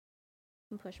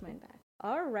and push mine back.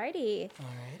 Alrighty.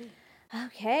 Alrighty.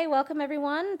 Okay, welcome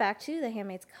everyone back to the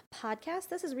Handmaid's Podcast.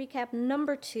 This is recap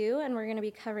number 2, and we're going to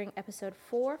be covering episode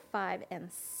 4, 5,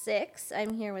 and 6.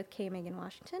 I'm here with Kay Megan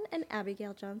Washington and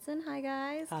Abigail Johnson. Hi,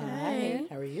 guys. Hi.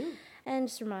 How are you? And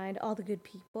just remind all the good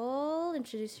people,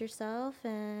 introduce yourself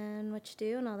and what you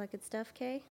do and all that good stuff,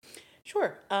 Kay.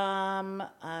 Sure.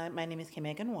 My name is Kay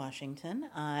Megan Washington.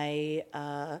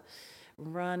 I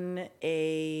run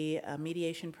a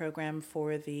mediation program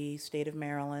for the state of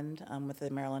Maryland with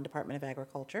the Maryland Department of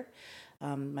Agriculture.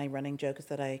 My running joke is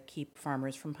that I keep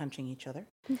farmers from punching each other.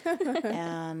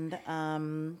 And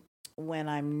when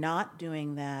I'm not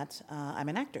doing that, I'm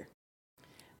an actor.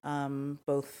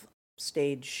 Both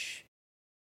stage,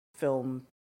 film,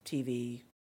 TV,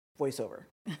 voiceover.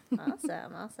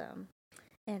 Awesome.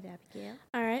 And Abigail.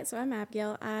 All right, so I'm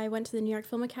Abigail. I went to the New York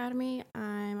Film Academy.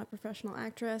 I'm a professional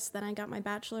actress. Then I got my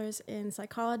bachelor's in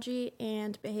psychology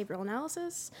and behavioral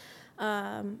analysis.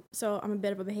 So I'm a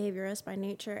bit of a behaviorist by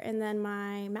nature. And then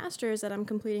my master's that I'm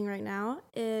completing right now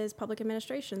is public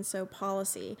administration, so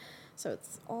policy. So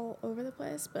it's all over the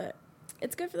place, but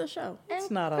it's good for the show. It's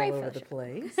not all over the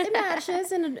place. It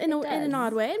matches in an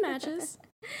odd way. It matches.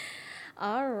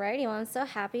 Alrighty, well, I'm so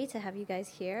happy to have you guys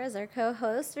here as our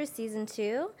co-hosts for season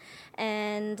 2,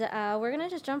 and we're gonna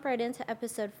just jump right into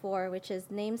episode 4, which is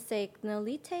namesake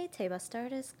Nolite te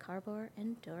bastardes Carbor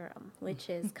and Durham, which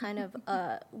is kind of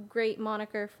a great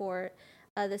moniker for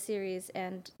the series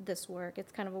and this work.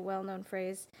 It's kind of a well-known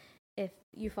phrase if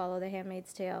you follow The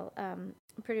Handmaid's Tale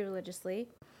pretty religiously,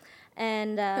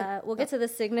 and we'll get to the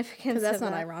significance. Because that's of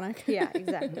not that. ironic. Yeah,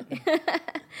 exactly.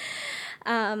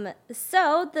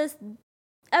 So this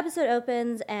episode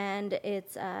opens and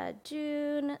it's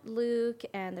June, Luke,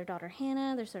 and their daughter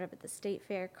Hannah. They're sort of at the State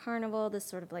Fair Carnival, this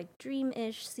sort of like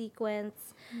dream-ish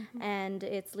sequence, and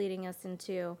it's leading us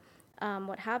into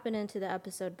what happened into the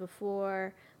episode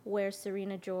before, where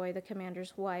Serena Joy, the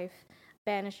commander's wife,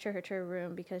 banished her to her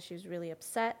room because she was really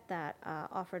upset that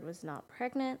Offred was not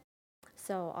pregnant.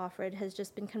 So Offred has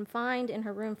just been confined in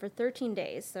her room for 13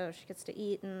 days, so she gets to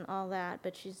eat and all that,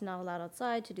 but she's not allowed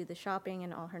outside to do the shopping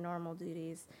and all her normal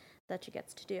duties that she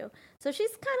gets to do. So she's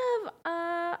kind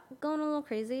of going a little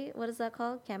crazy. What is that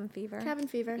called? Cabin fever? Cabin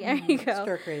fever. Yeah, there you go.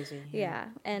 Stir crazy. Yeah,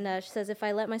 and she says, if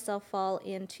I let myself fall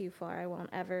in too far, I won't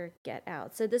ever get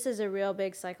out. So this is a real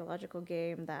big psychological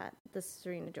game that the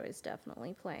Serena Joy is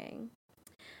definitely playing.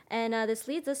 And this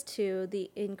leads us to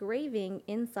the engraving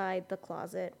inside the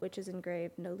closet, which is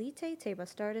engraved Nolite te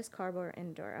bastardes Carbor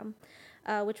and Durham,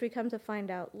 which we come to find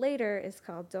out later is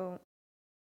called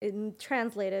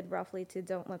translated roughly to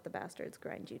Don't Let the Bastards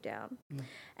Grind You Down.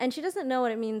 And she doesn't know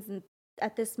what it means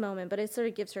at this moment, but it sort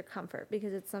of gives her comfort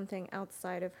because it's something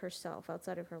outside of herself,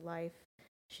 outside of her life.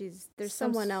 There's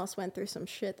Someone else went through some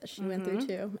shit that she went through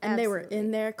too. And Absolutely. They were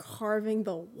in there carving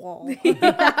the wall.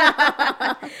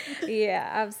 Yeah,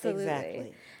 absolutely.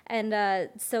 Exactly. And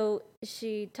so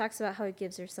she talks about how it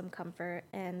gives her some comfort,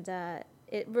 and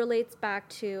it relates back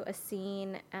to a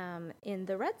scene in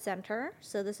the Red Center.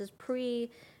 So this is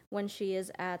when she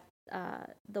is at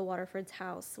the Waterford's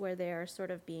house, where they are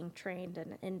sort of being trained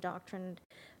and indoctrined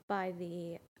by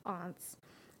the aunts.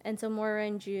 And so Moira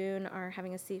and June are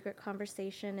having a secret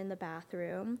conversation in the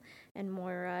bathroom, and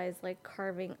Moira is like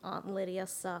carving Aunt Lydia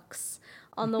sucks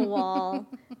on the wall,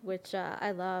 which I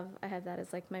love. I have that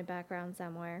as like my background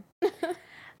somewhere.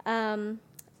 And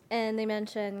they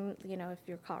mention, if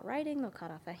you're caught writing, they'll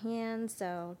cut off a hand.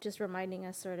 So just reminding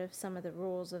us sort of some of the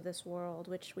rules of this world,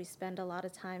 which we spend a lot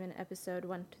of time in episode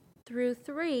 1 through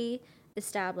 3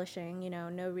 establishing,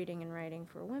 no reading and writing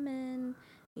for women.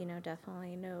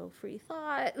 Definitely no free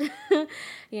thought,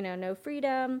 no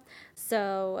freedom.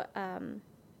 So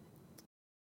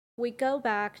we go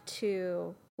back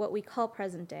to what we call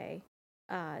present day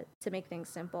to make things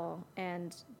simple.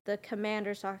 And the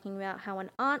commander's talking about how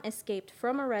an aunt escaped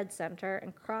from a Red Center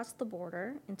and crossed the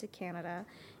border into Canada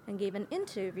and gave an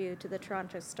interview to the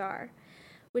Toronto Star,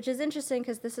 which is interesting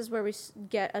because this is where we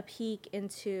get a peek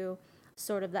into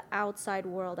sort of the outside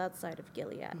world outside of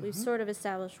Gilead. We've sort of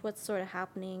established what's sort of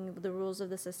happening, the rules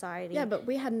of the society. Yeah, but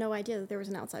we had no idea that there was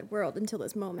an outside world until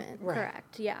this moment. Right.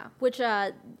 Correct, yeah. Which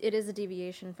it is a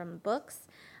deviation from the books.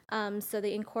 So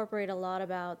they incorporate a lot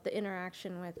about the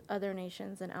interaction with other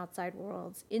nations and outside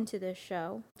worlds into this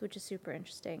show, which is super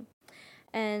interesting.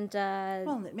 And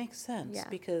Well, it makes sense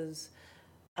because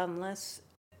unless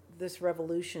this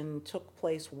revolution took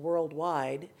place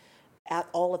worldwide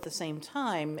all at the same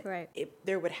time, right.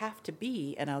 There would have to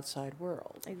be an outside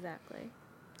world. Exactly.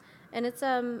 And it's,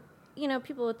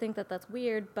 people would think that that's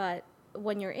weird, but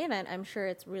when you're in it, I'm sure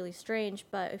it's really strange.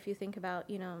 But if you think about,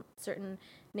 certain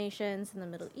nations in the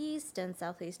Middle East and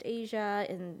Southeast Asia,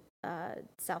 in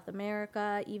South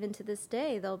America. Even to this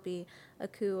day, there'll be a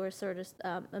coup or sort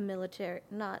of a military,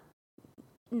 not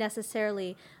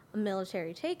necessarily a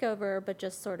military takeover, but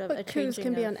just sort of But a coups changing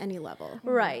can be of, on any level.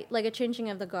 right, like a changing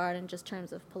of the guard in just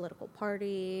terms of political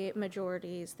party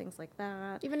majorities, things like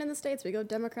that. Even in the States, we go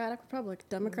Democratic Republic,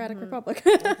 Democratic Mm-hmm. Republic.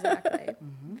 Exactly.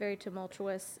 Very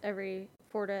tumultuous every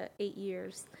 4 to 8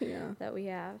 years Yeah. that we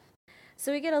have.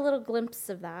 So we get a little glimpse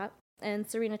of that. And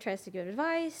Serena tries to give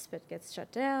advice, but gets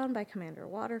shut down by Commander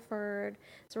Waterford.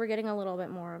 So we're getting a little bit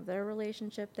more of their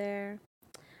relationship there.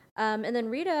 And then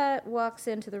Rita walks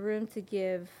into the room to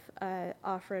give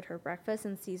Offred her breakfast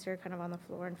and sees her kind of on the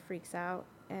floor and freaks out.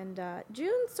 And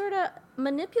June sort of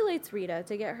manipulates Rita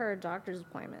to get her a doctor's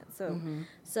appointment.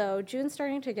 So June's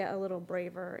starting to get a little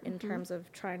braver in terms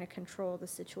of trying to control the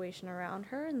situation around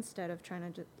her instead of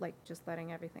trying to just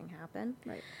letting everything happen.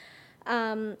 Right.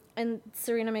 And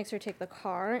Serena makes her take the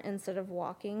car instead of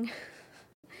walking,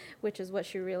 which is what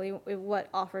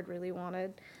what Offred really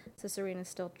wanted. So Serena's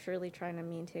still truly trying to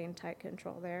maintain tight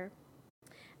control there.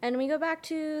 And we go back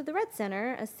to the Red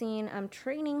Center, a scene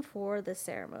training for the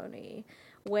ceremony,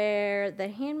 where the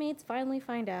handmaids finally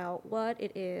find out what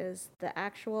it is, the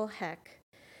actual heck,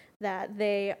 that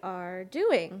they are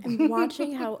doing. And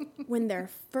watching how, when they're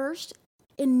first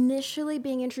initially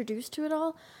being introduced to it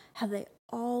all, how they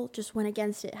all just went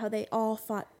against it, how they all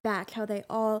fought back, how they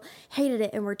all hated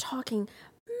it, and were talking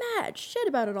mad shit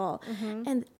about it all.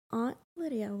 And Aunt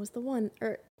Lydia was the one,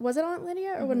 or was it Aunt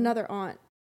Lydia or another aunt?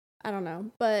 I don't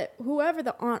know. But whoever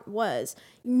the aunt was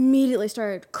immediately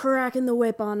started cracking the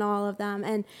whip on all of them.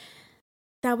 And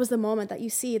that was the moment that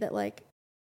you see that, like,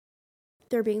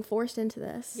 they're being forced into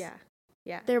this. Yeah.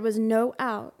 Yeah. There was no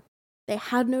out. They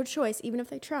had no choice, even if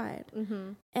they tried.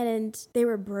 And they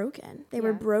were broken. They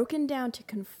were broken down to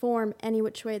conform any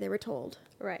which way they were told.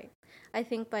 Right. I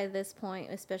think by this point,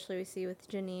 especially we see with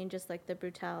Janine, just like the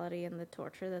brutality and the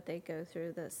torture that they go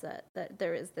through, that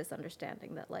there is this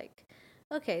understanding that, like,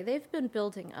 okay, they've been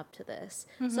building up to this.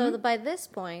 So by this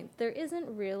point, there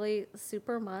isn't really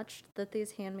super much that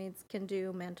these handmaids can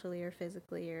do mentally or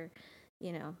physically, or,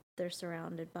 they're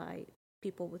surrounded by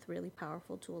people with really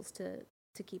powerful tools to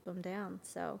keep them down.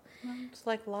 So It's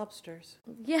like lobsters.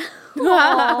 yeah.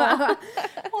 Well,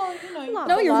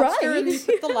 No, you're right. You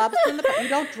put the lobster in you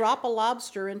don't drop a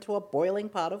lobster into a boiling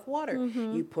pot of water.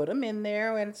 You put them in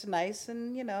there and it's nice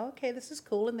and, okay, this is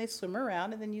cool. And they swim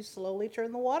around and then you slowly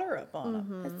turn the water up on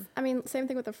them. I mean, same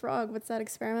thing with the frog. What's that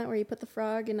experiment where you put the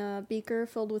frog in a beaker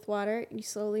filled with water, and you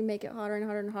slowly make it hotter and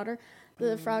hotter and hotter?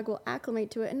 The frog will acclimate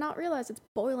to it and not realize it's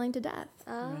boiling to death.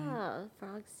 Ah,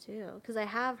 frogs too. Because I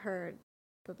have heard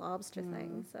the lobster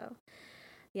thing. So,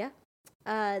 yeah.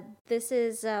 This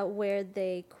is where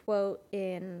they quote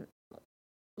in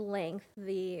length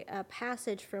the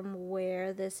passage from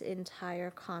where this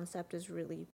entire concept is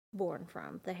really born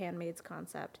from, the handmaid's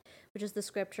concept, which is the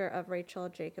scripture of Rachel,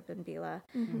 Jacob, and Bilhah.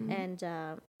 And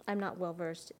I'm not well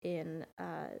versed in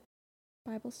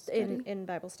Bible study. in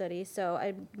Bible study, so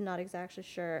I'm not exactly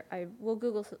sure. I will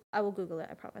Google it,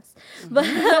 I promise.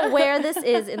 But where this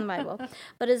is in the Bible.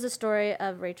 But it's a story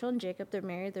of Rachel and Jacob. They're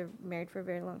married for a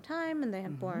very long time, and they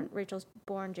have Rachel's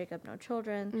born Jacob no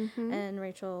children, and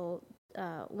Rachel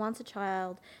wants a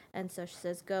child, and so she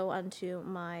says, "Go unto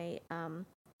my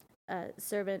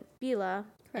servant Bilhah,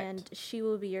 and she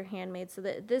will be your handmaid." So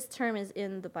that this term is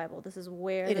in the Bible. This is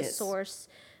where the source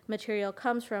material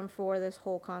comes from for this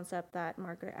whole concept that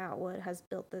Margaret Atwood has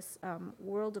built this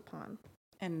world upon.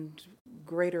 And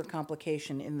greater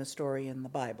complication in the story in the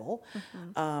Bible.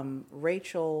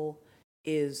 Rachel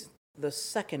is the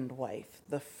second wife.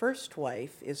 The first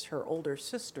wife is her older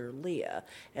sister, Leah,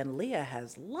 and Leah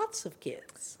has lots of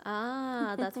kids.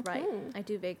 Ah, that's right. I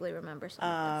do vaguely remember some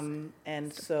of this.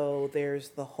 And so there's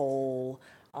the whole,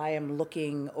 I am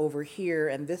looking over here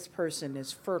and this person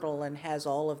is fertile and has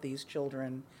all of these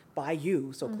children by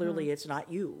you, so clearly it's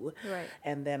not you. Right.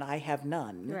 And then I have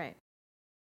none. Right.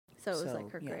 So it was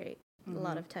like a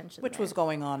lot of tension Which there. was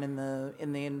going on in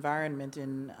the environment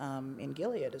in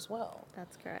Gilead as well.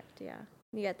 That's correct, yeah.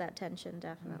 You get that tension,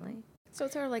 definitely. So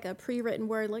it's sort of like a pre-written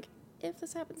word, like, if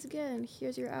this happens again,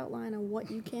 here's your outline on what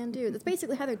you can do. That's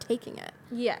basically how they're taking it.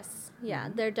 Yes, yeah,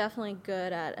 they're definitely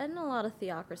good at, and a lot of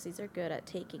theocracies are good at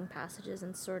taking passages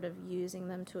and sort of using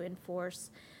them to enforce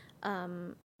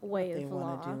way They of law.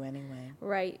 want to do anyway.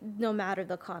 Right, no matter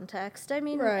the context. I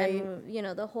mean, Right.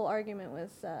 and, the whole argument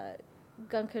with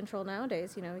gun control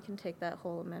nowadays, we can take that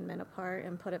whole amendment apart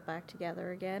and put it back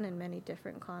together again in many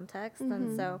different contexts.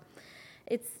 And so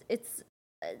it's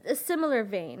a similar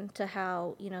vein to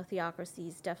how,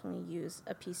 theocracies definitely use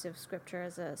a piece of scripture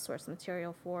as a source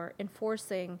material for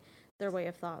enforcing their way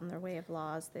of thought and their way of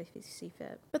laws they see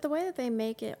fit. But the way that they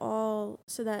make it all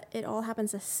so that it all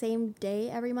happens the same day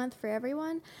every month for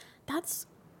everyone, that's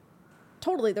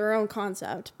totally their own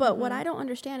concept. But what I don't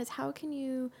understand is how can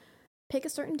you pick a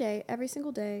certain day every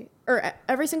single day, or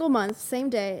every single month, same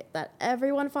day, that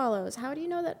everyone follows? How do you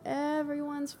know that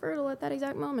everyone's fertile at that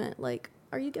exact moment? Like,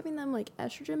 are you giving them, like,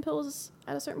 estrogen pills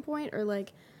at a certain point, or,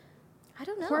 like, I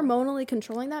don't know. hormonally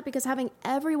controlling that? Because having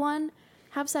everyone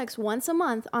have sex once a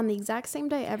month on the exact same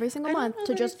day every single month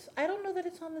to just... I don't know that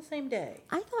it's on the same day.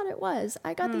 I thought it was.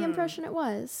 I got the impression it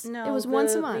was. No, it was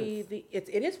once a month. It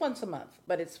is once a month,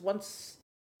 but it's once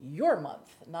your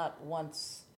month, not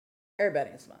once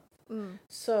everybody's month.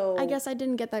 So I guess I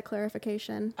didn't get that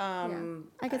clarification.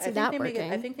 I could see that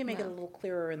working. I think they make it a little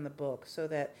clearer in the book so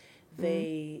that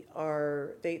they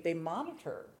they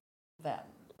monitor them.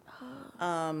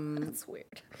 That's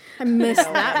weird. I missed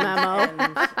that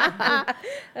memo.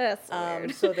 That's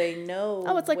weird. So they know.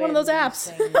 Oh, it's like one of those apps.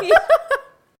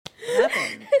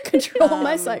 Happen. Control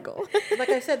my cycle. Like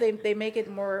I said, they make it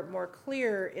more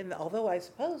clear although I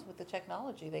suppose with the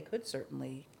technology they could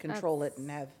certainly control it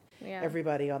and have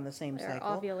everybody on the same Their cycle.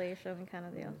 ovulation kind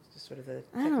of deal. Just sort of the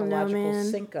I don't know, technological man.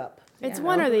 sync up. It's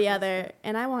one or the other,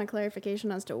 and I want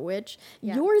clarification as to which.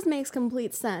 Yeah. Yours makes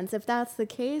complete sense. If that's the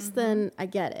case, then I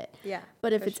get it. Yeah,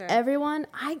 But if for it's sure. everyone,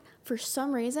 for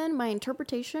some reason, my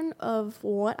interpretation of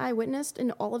what I witnessed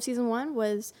in all of season 1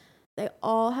 was they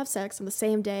all have sex on the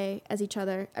same day as each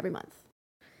other every month.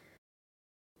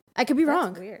 I could be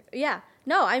wrong. That's weird. Yeah.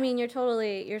 No, I mean you're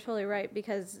totally right,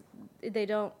 because they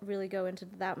don't really go into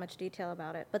that much detail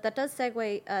about it. But that does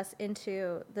segue us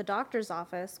into the doctor's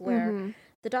office, where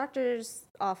the doctor's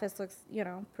office looks,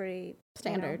 pretty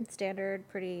standard,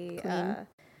 pretty Clean.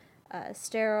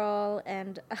 Sterile,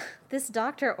 and this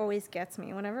doctor always gets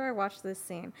me whenever I watch this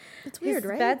scene. It's weird, His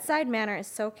right? bedside manner is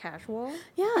so casual.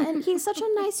 Yeah, and he's such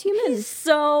a nice human. He's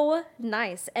so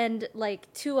nice, and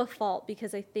like to a fault,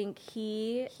 because I think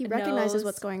he recognizes knows,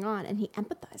 what's going on and he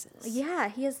empathizes. Yeah,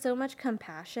 he has so much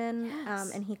compassion.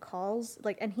 Yes. And he calls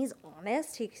and he's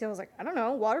honest. He was like, I don't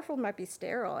know, Waterford might be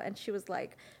sterile, and she was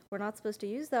like, we're not supposed to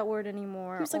use that word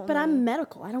anymore. He was like, but I'm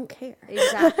medical. I don't care.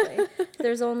 Exactly.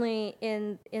 There's only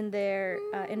in their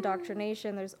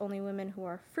indoctrination, there's only women who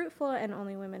are fruitful and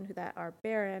only women that are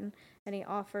barren, and he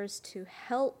offers to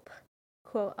help,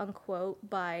 quote unquote,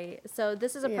 so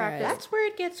this is a practice. That's where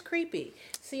it gets creepy.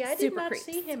 See, I did Super not creeps.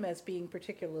 see him as being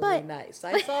particularly nice.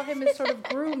 I saw him as sort of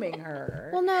grooming her.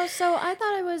 Well, no. So I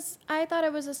thought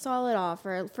it was a solid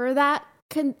offer for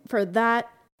that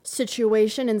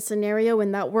situation and scenario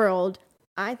in that world.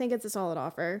 I think it's a solid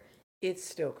offer. It's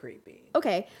still creepy.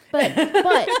 Okay, but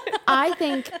I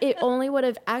think it only would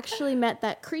have actually met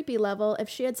that creepy level if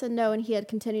she had said no and he had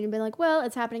continued and been like, well,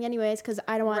 it's happening anyways because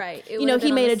I don't want, Right. It he would have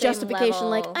been made on a the same justification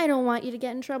like, level. I don't want you to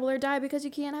get in trouble or die because you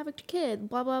can't have a kid,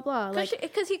 blah, blah, blah. Like,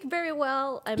 Because he very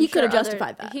well, He could have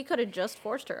justified that. He could have just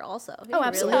forced her also. He Oh, really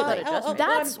absolutely. could have just made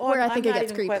That's where I think it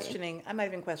gets creepy. I'm not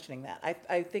even questioning that.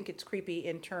 I think it's creepy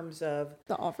in terms of,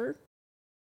 the offer?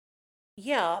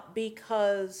 yeah,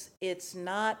 because it's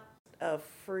not a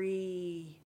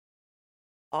free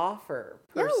offer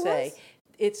per Yeah, it se. was.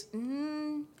 It's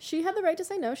She had the right to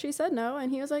say no. She said no,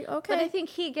 and he was like, okay. But I think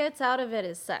he gets out of it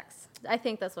is sex. I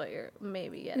think that's what you're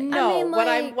maybe getting. no. I mean,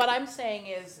 like- what I'm saying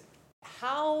is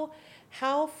how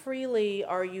freely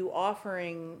are you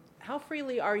offering? How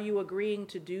freely are you agreeing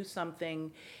to do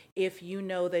something if you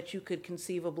know that you could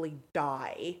conceivably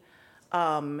die?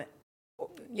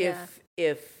 Yeah.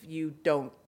 If you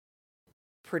don't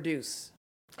produce,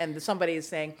 and somebody is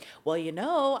saying,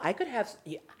 well, I could have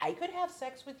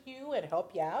sex with you and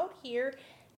help you out here.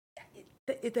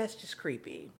 That's just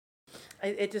creepy.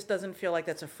 It just doesn't feel like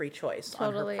that's a free choice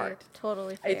on her part.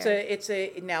 Totally fair.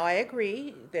 Now I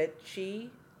agree that she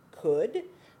could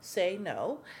say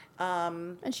no.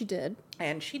 And she did.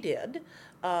 And she did.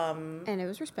 And it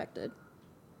was respected.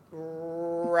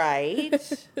 Right.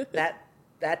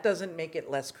 That doesn't make it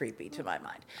less creepy to my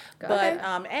mind. But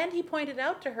and he pointed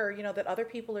out to her, that other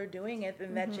people are doing it,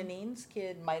 and that Janine's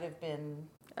kid might have been.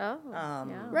 Oh,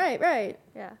 yeah. Right.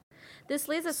 Yeah. This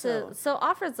leads us to, so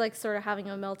Offred's like sort of having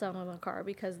a meltdown in the car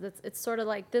because it's sort of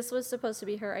like this was supposed to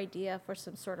be her idea for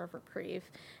some sort of reprieve.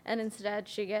 And instead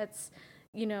she gets,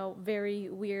 very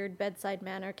weird bedside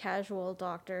manner, casual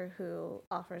doctor who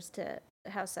offers to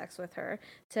have sex with her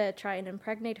to try and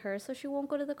impregnate her so she won't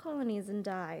go to the colonies and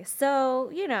die.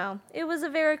 So, it was a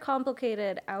very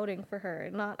complicated outing for her.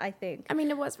 I think. I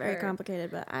mean, it was very complicated,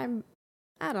 but I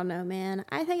don't know, man.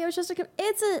 I think it was just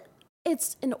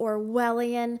it's an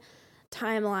Orwellian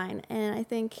timeline, and I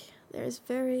think there's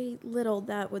very little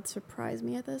that would surprise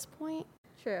me at this point.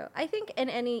 True. I think in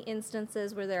any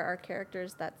instances where there are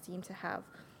characters that seem to have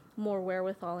more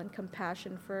wherewithal and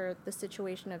compassion for the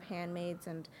situation of handmaids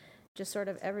and just sort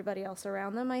of everybody else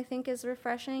around them, I think is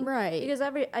refreshing. Right. Because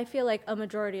I feel like a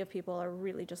majority of people are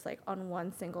really just like on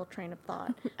one single train of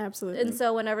thought. Absolutely. And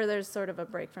so whenever there's sort of a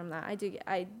break from that,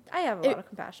 I have a lot of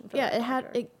compassion for that. Yeah,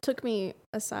 it took me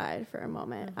aside for a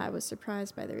moment. I was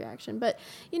surprised by the reaction. But,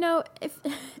 you know,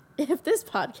 if this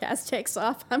podcast takes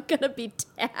off, I'm going to be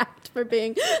tagged for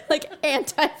being like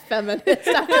anti-feminist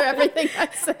after everything I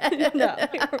said. No.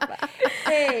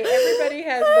 Hey, everybody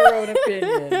has their own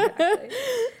opinion. Exactly.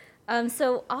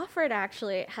 So Offred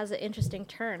actually has an interesting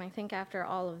turn. I think after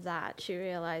all of that, she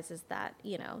realizes that,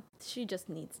 you know, she just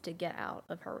needs to get out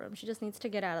of her room. She just needs to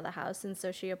get out of the house. And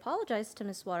so she apologizes to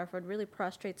Miss Waterford, really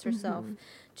prostrates herself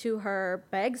to her,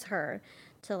 begs her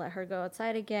to let her go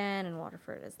outside again. And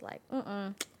Waterford is like,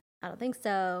 I don't think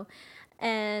so.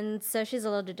 And so she's a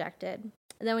little dejected.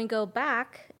 And then we go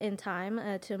back in time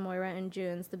to Moira and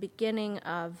June's, the beginning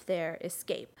of their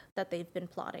escape that they've been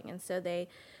plotting. And so they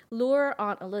lure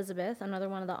Aunt Elizabeth, another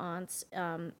one of the aunts,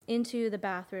 into the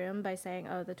bathroom by saying,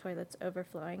 oh, the toilet's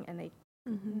overflowing. And they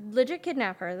legit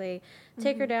kidnap her. They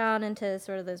take her down into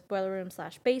sort of this boiler room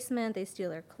 / basement. They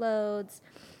steal her clothes.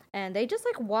 And they just,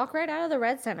 like, walk right out of the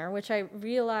Red Center, which I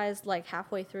realized, like,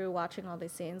 halfway through watching all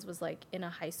these scenes was, like, in a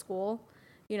high school.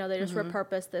 You know, they just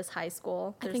repurposed this high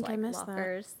school. There's, I think like, I missed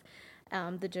lockers,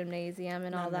 the gymnasium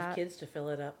and Not all enough that. kids to fill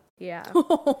it up. Yeah.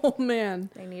 Oh, man.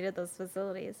 They needed those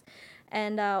facilities.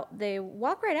 And they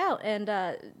walk right out. And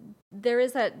there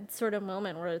is that sort of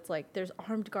moment where it's like there's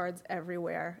armed guards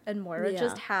everywhere. And Moira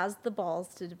just has the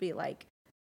balls to be like,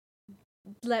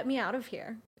 let me out of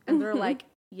here. And they're like,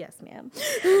 yes, ma'am.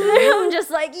 I'm just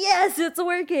like, yes, it's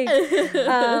working.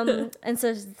 And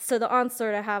so the aunts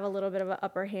sort of have a little bit of an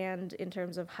upper hand in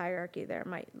terms of hierarchy there. It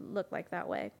might look like that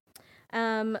way.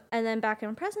 And then back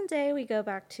in present day, we go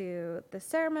back to the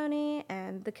ceremony,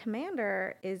 and the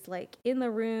commander is like in the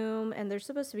room, and there's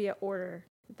supposed to be an order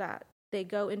that they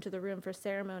go into the room for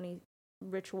ceremony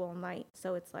ritual night.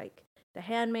 So it's like the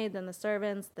handmaid, then the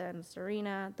servants, then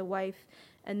Serena, the wife,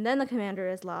 and then the commander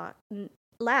is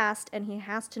last, and he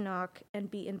has to knock and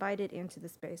be invited into the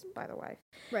space by the wife.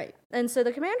 Right. And so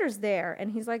the commander's there,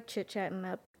 and he's like chit-chatting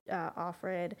up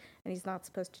Offred, and he's not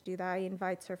supposed to do that. He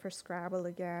invites her for Scrabble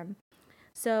again.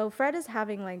 So Fred is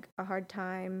having like a hard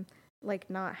time, like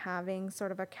not having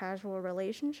sort of a casual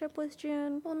relationship with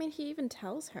June. Well, I mean, he even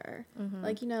tells her,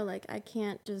 like, you know, like, I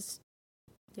can't just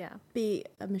be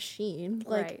a machine.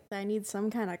 Like, I need some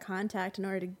kind of contact in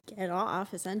order to get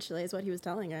off, essentially, is what he was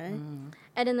telling her.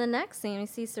 And in the next scene, we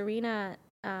see Serena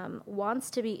wants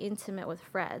to be intimate with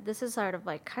Fred. This is sort of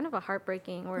like kind of a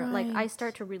heartbreaking where like I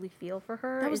start to really feel for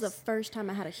her. That was the first time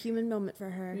I had a human moment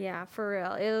for her. Yeah, for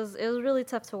real. It was really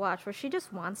tough to watch, where she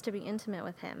just wants to be intimate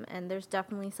with him, and there's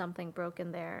definitely something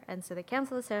broken there. And so they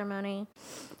cancel the ceremony,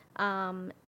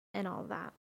 and all of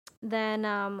that. Then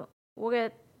we'll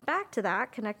get back to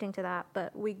that, connecting to that,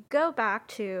 but we go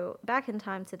back in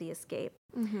time to the escape.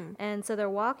 And so they're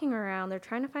walking around, they're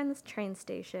trying to find this train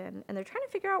station, and they're trying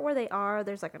to figure out where they are.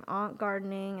 There's like an aunt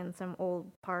gardening and some old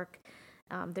park.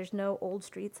 There's no old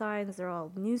street signs, they're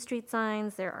all new street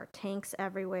signs. There are tanks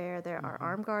everywhere, there are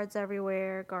armed guards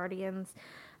everywhere, guardians,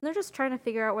 and they're just trying to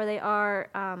figure out where they are.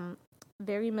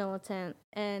 Very militant,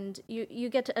 and you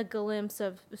get a glimpse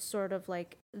of sort of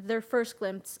like their first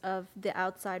glimpse of the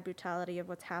outside brutality of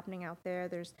what's happening out there.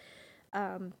 There's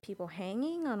people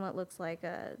hanging on what looks like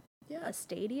a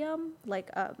stadium, like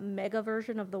a mega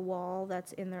version of the wall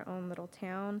that's in their own little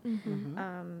town.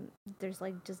 There's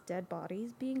like just dead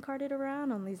bodies being carted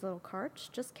around on these little carts,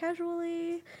 just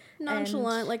casually,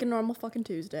 nonchalant, like a normal fucking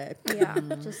Tuesday. Yeah,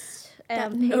 just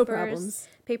no problems.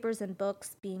 Papers and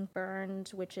books being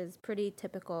burned, which is pretty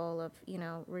typical of, you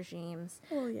know, regimes.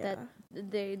 Well, yeah. That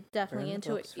they definitely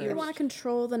into it. You want to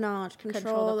control the knowledge,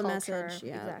 control the culture, message.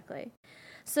 Yeah, exactly.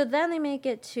 So then they make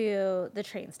it to the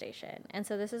train station. And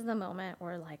so this is the moment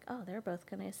where, like, oh, they're both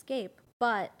going to escape.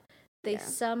 But they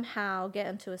somehow get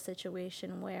into a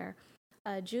situation where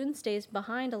June stays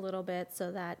behind a little bit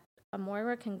so that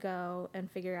Moira can go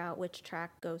and figure out which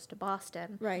track goes to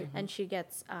Boston. Right. And she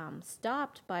gets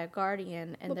stopped by a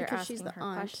guardian, and they're asking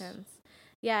her questions.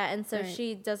 Yeah, and so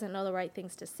she doesn't know the right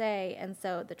things to say. And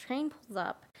so the train pulls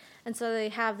up. And so they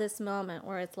have this moment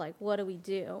where it's like, what do we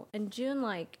do? And June,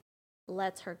 like,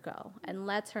 lets her go and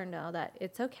lets her know that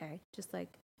it's okay, just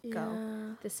like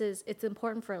go. It's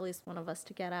important for at least one of us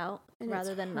to get out, and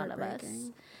rather than none of us.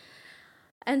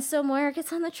 And so Moira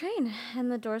gets on the train,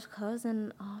 and the doors close,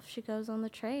 and off she goes on the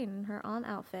train in her aunt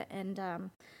outfit.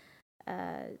 And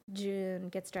June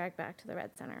gets dragged back to the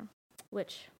Red Center,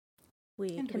 which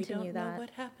we And continue we don't that. know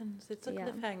what happens. It's a Yeah.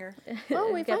 cliffhanger.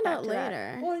 Well, we Get find back out to that.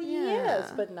 later. Well, Yeah.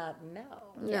 yes, but not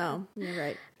now. No, you're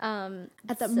right.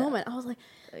 At that So- moment, I was like,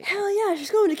 hell yeah, she's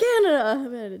going to Canada.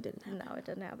 But it didn't happen. No, it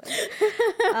didn't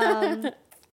happen.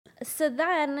 So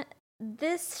then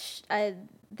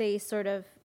they sort of,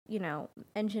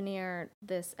 engineer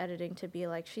this editing to be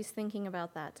like, she's thinking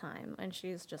about that time. And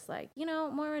she's just like,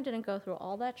 Moira didn't go through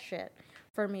all that shit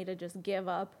for me to just give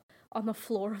up on the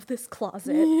floor of this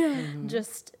closet. Yeah.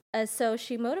 Just so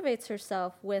she motivates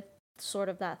herself with sort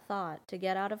of that thought to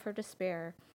get out of her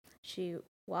despair. She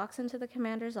walks into the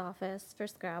commander's office for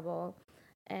Scrabble,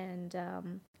 and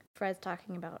Fred's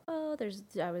talking about,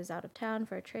 I was out of town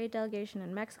for a trade delegation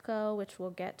in Mexico, which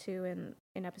we'll get to in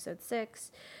episode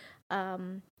 6.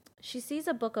 She sees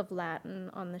a book of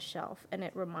Latin on the shelf, and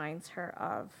it reminds her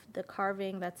of the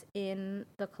carving that's in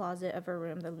the closet of her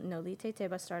room, the Nolite te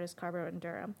bastardes carbo in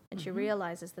Durham. And she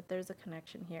realizes that there's a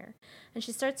connection here. And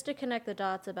she starts to connect the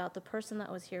dots about the person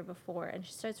that was here before, and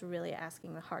she starts really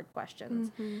asking the hard questions.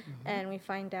 And we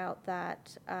find out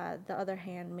that the other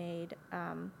handmaid...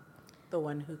 The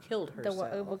one who killed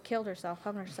herself. killed herself,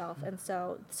 hung herself. And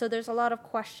so there's a lot of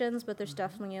questions, but there's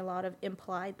definitely a lot of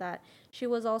implied that she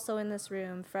was also in this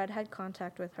room. Fred had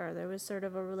contact with her. There was sort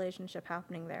of a relationship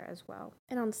happening there as well.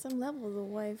 And on some level, the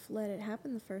wife let it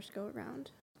happen the first go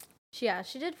around. She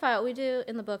did find, we do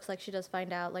in the books, like, she does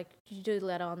find out, like, you do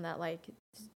let on that, like,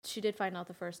 she did find out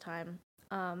the first time.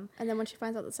 And then when she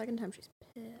finds out the second time, she's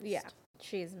pissed. Yeah,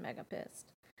 she's mega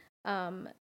pissed.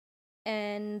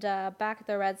 And back at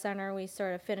the Red Center, we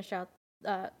sort of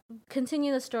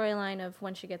continue the storyline of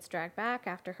when she gets dragged back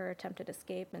after her attempted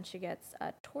escape, and she gets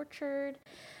tortured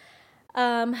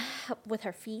with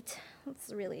her feet.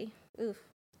 It's really,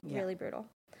 really brutal.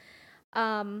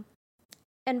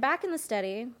 And back in the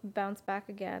study, bounce back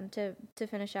again to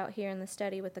finish out here in the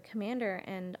study with the commander,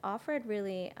 and Offred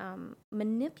really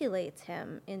manipulates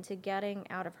him into getting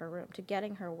out of her room, to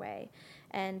getting her way.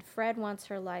 And Fred wants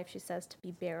her life, she says, to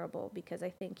be bearable, because I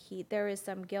think there is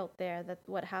some guilt there that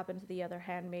what happened to the other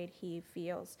handmaid he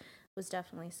feels was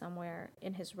definitely somewhere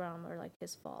in his realm, or like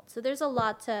his fault. So there's a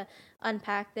lot to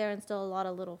unpack there, and still a lot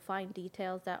of little fine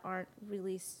details that aren't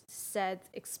really said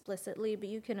explicitly, but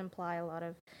you can imply a lot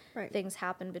of things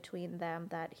happen between them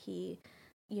that he,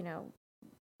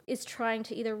 is trying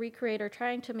to either recreate or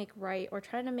trying to make right, or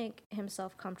trying to make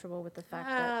himself comfortable with the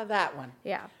fact that one.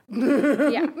 Yeah.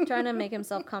 Trying to make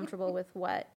himself comfortable with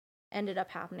what ended up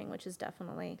happening, which is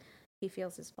definitely, he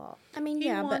feels his fault. I mean,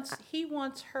 he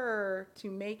wants her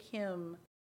to make him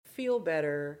feel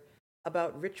better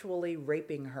about ritually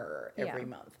raping her every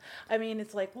month. I mean,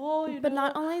 it's like, but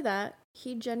not only that,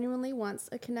 he genuinely wants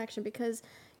a connection, because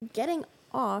getting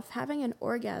off, having an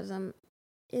orgasm,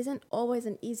 isn't always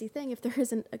an easy thing if there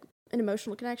isn't an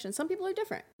emotional connection. Some people are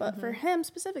different, but for him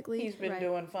specifically, he's been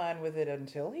doing fine with it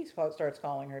until he starts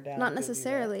calling her down. Not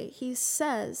necessarily. He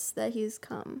says that he's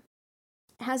come.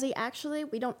 Has he actually?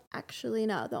 We don't actually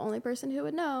know. The only person who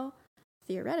would know,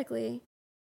 theoretically,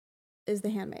 is the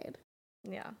handmaid.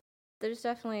 Yeah. There's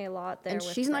definitely a lot there. And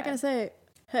with she's not Fred. going to say,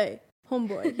 hey,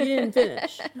 homeboy, you didn't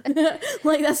finish.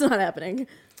 Like, that's not happening.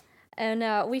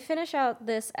 And we finish out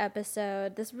this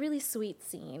episode, this really sweet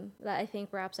scene that I think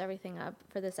wraps everything up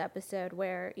for this episode,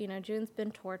 where, June's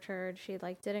been tortured. She,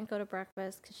 didn't go to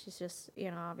breakfast because she's just,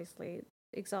 obviously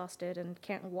exhausted and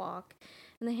can't walk.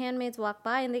 And the handmaids walk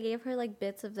by, and they gave her,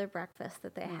 bits of their breakfast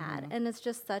that they had. And it's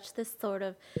just such this sort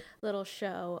of little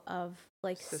show of,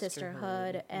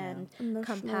 sisterhood and emotional,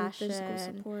 compassion. physical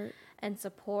support. And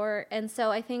support. And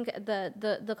so I think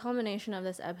the culmination of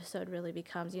this episode really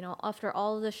becomes, after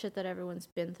all of the shit that everyone's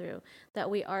been through,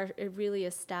 that we are really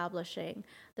establishing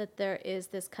that there is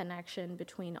this connection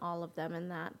between all of them, and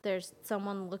that there's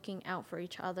someone looking out for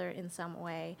each other in some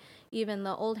way. Even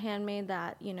the old handmaid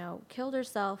that, killed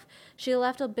herself, she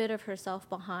left a bit of herself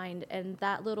behind, and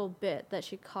that little bit that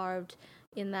she carved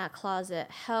in that closet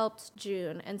helped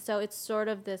June. And so it's sort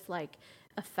of this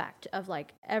effect of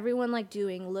everyone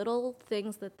doing little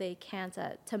things that they can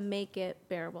to make it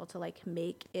bearable, to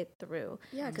make it through.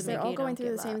 Yeah, because they're all going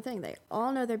through the same thing. They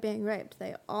all know they're being raped.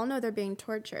 They all know they're being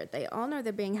tortured. They all know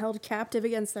they're being held captive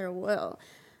against their will.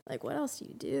 What else do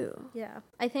you do? Yeah,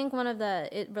 I think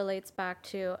it relates back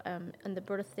to in the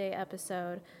birthday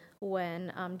episode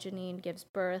when Janine gives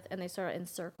birth and they sort of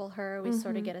encircle her. We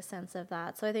sort of get a sense of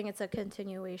that. So I think it's a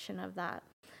continuation of that.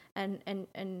 And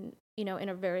in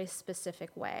a very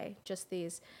specific way, just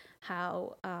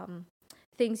how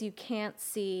things you can't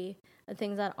see and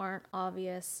things that aren't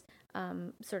obvious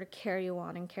sort of carry you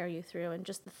on and carry you through. And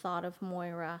just the thought of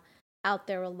Moira out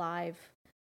there alive,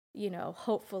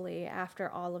 hopefully after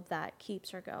all of that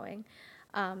keeps her going.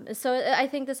 So I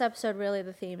think this episode, really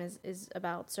the theme is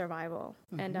about survival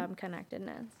and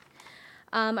connectedness.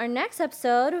 Our next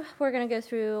episode we're going to go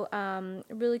through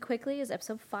really quickly is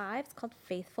episode 5. It's called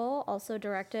Faithful. Also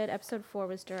directed, episode 4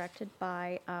 was directed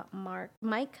by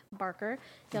Mike Barker.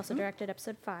 He also directed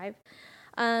episode 5.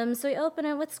 So we open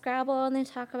it with Scrabble, and they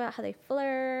talk about how they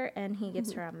flirt, and he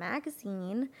gives her a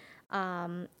magazine.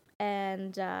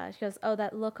 And she goes, "Oh,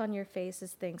 that look on your face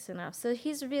is thanks enough." So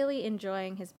he's really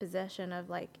enjoying his position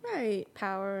of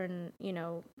power and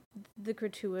the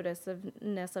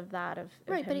gratuitousness of that of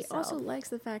right. himself. But he also likes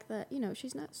the fact that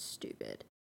she's not stupid,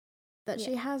 that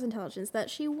she has intelligence, that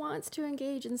she wants to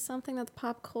engage in something that's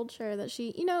pop culture, that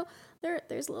she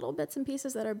there's little bits and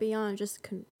pieces that are beyond just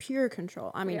pure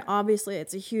control. I mean, obviously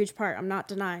it's a huge part. I'm not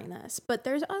denying this, but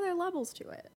there's other levels to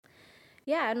it.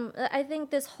 Yeah, and I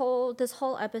think this whole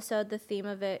episode, the theme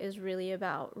of it is really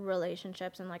about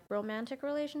relationships and romantic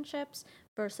relationships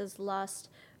versus lust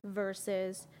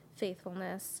versus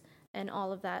faithfulness and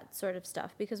all of that sort of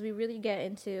stuff, because we really get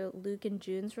into Luke and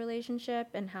June's relationship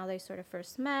and how they sort of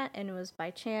first met, and it was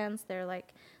by chance. They're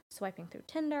swiping through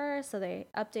Tinder, so they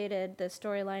updated the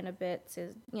storyline a bit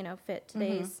to fit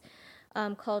today's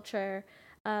culture,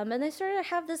 and they sort of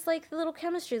have this little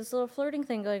chemistry, this little flirting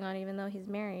thing going on, even though he's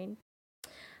married.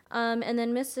 And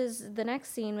then the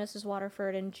next scene, Mrs.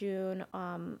 Waterford and June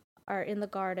are in the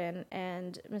garden,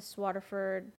 and Mrs.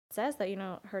 Waterford says that,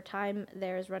 her time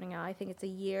there is running out. I think it's a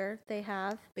year they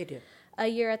have. They do. A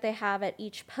year that they have at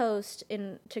each post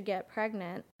to get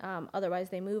pregnant. Otherwise,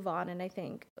 they move on. And I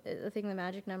think the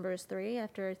magic number is 3.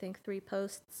 After, I think, 3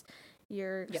 posts,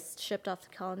 you're shipped off the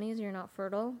colonies. You're not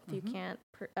fertile if you can't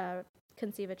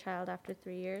conceive a child after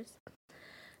 3 years.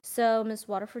 So Miss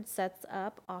Waterford sets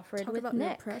up Offred with about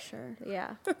Nick. No pressure.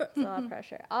 Yeah, it's a lot of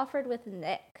pressure. Offred with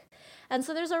Nick. And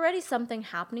so there's already something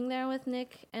happening there with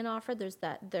Nick and Offred.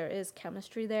 There is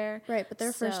chemistry there. Right, but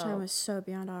their first time was so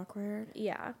beyond awkward.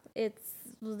 Yeah,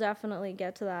 we'll definitely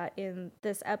get to that in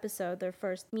this episode, their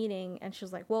first meeting. And she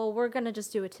was like, "Well, we're going to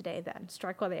just do it today then.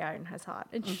 Strike while the iron is hot."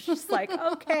 And she's like,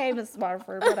 "Okay, Miss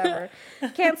Waterford, whatever.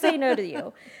 Can't say no to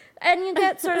you." And you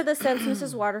get sort of the sense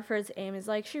Mrs. Waterford's aim is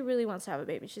she really wants to have a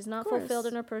baby. She's not fulfilled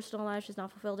in her personal life. She's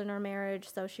not fulfilled in her marriage.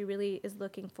 So she really is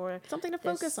looking for something to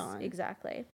focus on.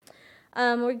 Exactly.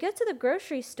 We get to the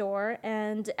grocery store,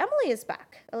 and Emily is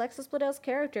back. Alexis Bledell's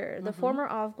character, the former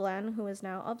of Glenn, who is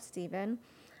now of Stephen,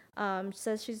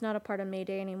 says she's not a part of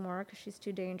Mayday anymore because she's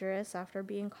too dangerous after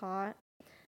being caught.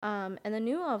 And the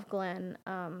new of Glenn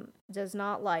does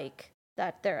not like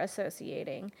that they're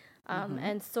associating.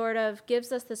 And sort of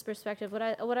gives us this perspective. What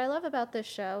I love about this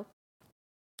show,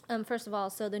 first of all,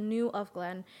 so the new of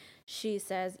Glenn, she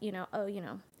says, you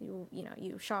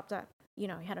shopped at, you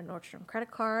had a Nordstrom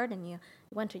credit card and you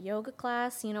went to yoga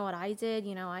class. You know what I did?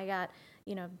 I got,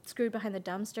 screwed behind the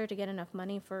dumpster to get enough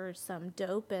money for some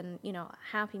dope and, a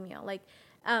Happy Meal.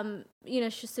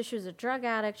 She was a drug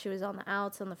addict. She was on the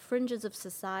outs, on the fringes of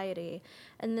society.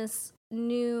 And this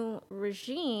new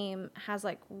regime has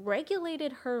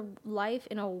regulated her life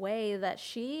in a way that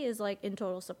she is in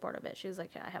total support of it. She's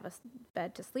like, I have a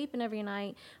bed to sleep in every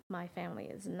night. My family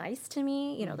is nice to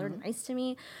me. They're nice to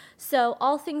me. So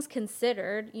all things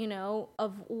considered,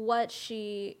 of what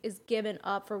she is given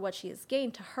up for what she has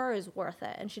gained, to her is worth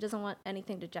it. And she doesn't want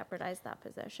anything to jeopardize that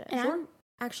position. And I'm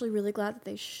actually really glad that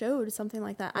they showed something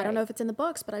like that. Right. I don't know if it's in the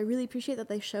books, but I really appreciate that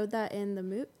they showed that in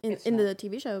the in the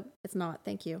TV show. It's not.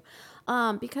 Thank you.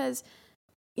 Because,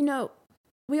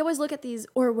 we always look at these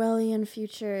Orwellian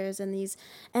futures and these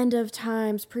end of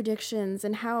times predictions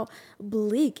and how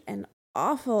bleak and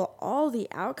awful all the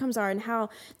outcomes are and how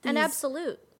and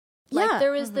absolute.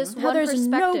 There is this one there's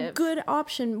perspective. No good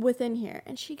option within here.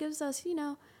 And she gives us,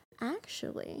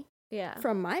 actually,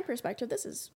 from my perspective, this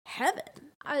is heaven.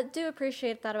 I do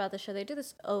appreciate that about the show. They do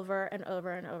this over and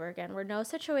over and over again, where no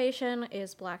situation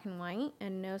is black and white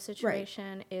and no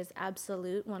situation is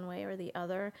absolute one way or the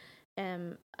other,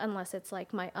 unless it's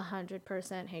my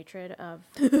 100% hatred of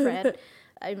Fred.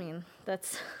 I mean,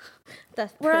 that's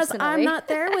whereas personally. I'm not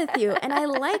there with you, and I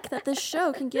like that this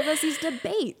show can give us these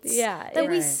debates. Yeah, that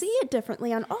we see it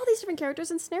differently on all these different characters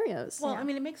and scenarios. Well, I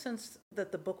mean, it makes sense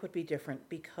that the book would be different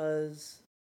because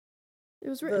it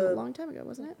was written a long time ago,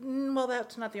 wasn't it? Well,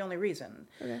 that's not the only reason.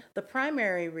 Okay. The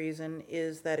primary reason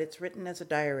is that it's written as a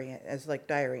diary,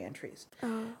 diary entries.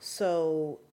 Oh.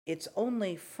 So it's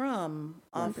only from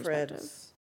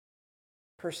Offred's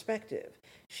perspective.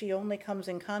 She only comes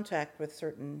in contact with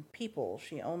certain people.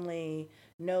 She only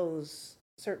knows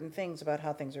certain things about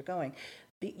how things are going.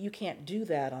 You can't do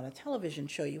that on a television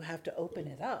show. You have to open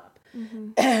it up.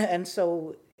 And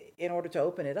so in order to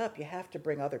open it up, you have to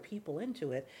bring other people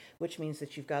into it, which means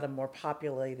that you've got a more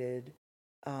populated,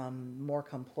 more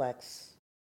complex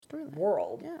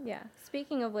world. Yeah.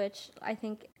 Speaking of which, I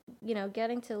think,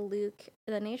 getting to Luke,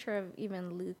 the nature of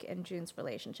even Luke and June's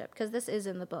relationship, because this is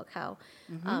in the book how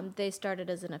they started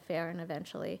as an affair and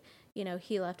eventually,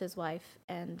 he left his wife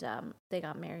and they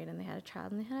got married and they had a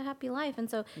child and they had a happy life. And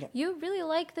so you really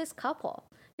like this couple.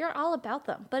 You're all about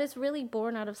them. But it's really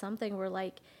born out of something where,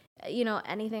 like,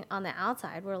 anything on the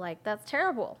outside, we're like, that's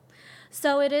terrible.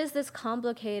 So it is this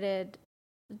complicated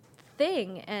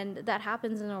thing, and that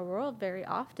happens in our world very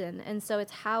often. And so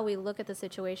it's how we look at the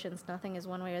situations. Nothing is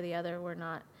one way or the other. We're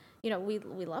not, we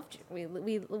loved you.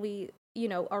 We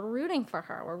are rooting for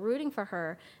her. We're rooting for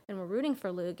her, and we're rooting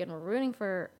for Luke, and we're rooting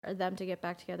for them to get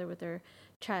back together with their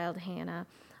child Hannah.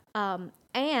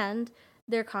 And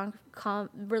their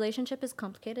relationship is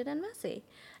complicated and messy.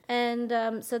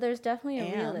 And so there's definitely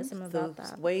a realism about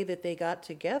that. The way that they got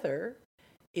together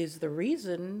is the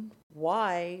reason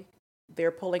why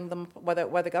they're pulling them,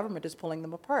 why the government is pulling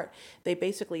them apart. They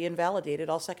basically invalidated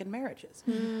all second marriages.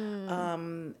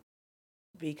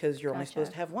 Because you're only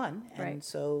supposed to have one. And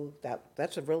so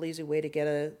that's a real easy way to get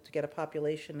a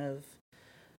population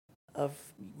of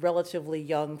relatively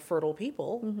young, fertile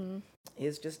people,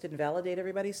 is just invalidate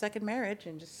everybody's second marriage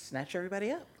and just snatch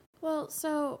everybody up. Well,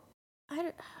 so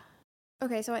I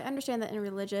understand that in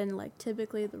religion, like,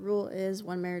 typically the rule is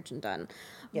one marriage and done.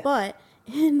 Yes. But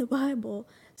in the Bible,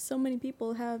 so many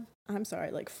people have,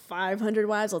 500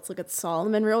 wives. Let's look at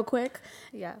Solomon real quick.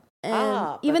 Yeah.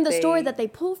 And even the story that they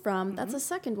pull from, that's a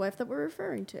second wife that we're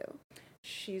referring to.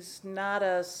 She's not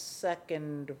a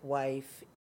second wife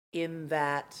in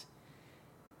that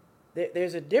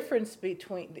there's a difference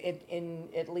between, in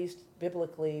at least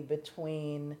biblically,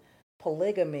 between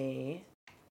polygamy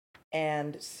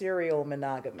and serial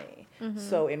monogamy.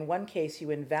 So in one case, you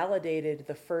invalidated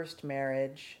the first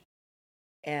marriage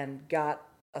and got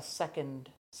a second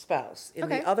spouse. In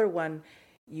the other one,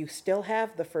 you still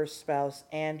have the first spouse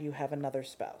and you have another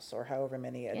spouse, or however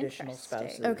many additional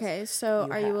spouses. Okay, so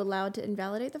are you allowed to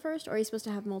invalidate the first, or are you supposed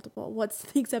to have multiple? What's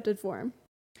the accepted form?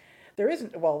 There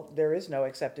is no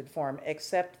accepted form,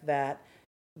 except that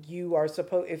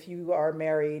if you are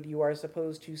married, you are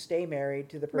supposed to stay married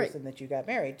to the person that you got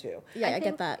married to. Yeah, I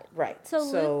get that. Right.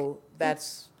 So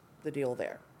that's the deal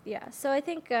there. Yeah. So I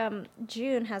think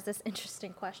June has this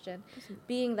interesting question,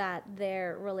 being that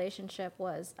their relationship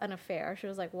was an affair. She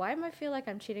was like, why do I feel like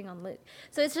I'm cheating on Luke?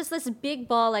 So it's just this big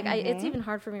ball. Like, it's even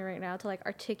hard for me right now to, like,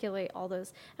 articulate all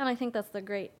those. And I think that's the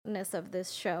greatness of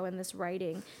this show and this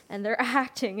writing and their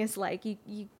acting is like,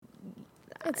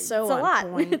 it's a lot.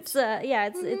 It's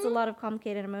it's a lot of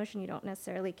complicated emotion you don't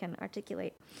necessarily can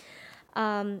articulate.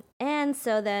 And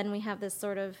so then we have this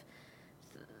sort of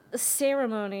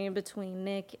ceremony between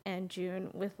Nick and June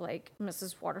with, like,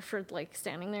 Mrs. Waterford, like,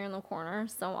 standing there in the corner,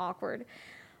 so awkward.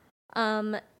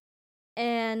 So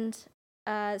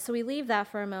we leave that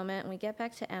for a moment and we get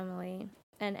back to Emily,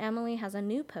 and Emily has a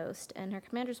new post, and her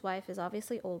commander's wife is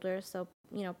obviously older, so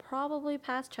probably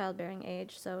past childbearing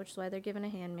age, so which is why they're given a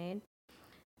handmaid.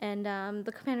 And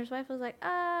the commander's wife was like,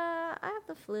 I have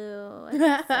the flu,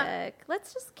 I'm sick,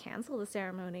 let's just cancel the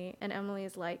ceremony. And Emily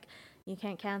is like, you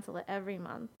can't cancel it every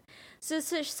month. So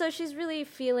she's really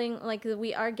feeling like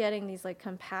we are getting these, like,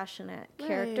 compassionate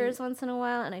characters once in a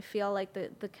while, and I feel like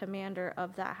the commander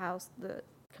of that house, the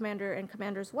commander and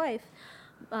commander's wife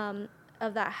of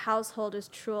that household is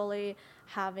truly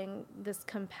having this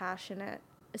compassionate,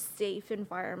 safe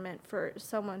environment for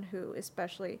someone who,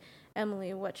 especially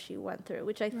Emily, what she went through,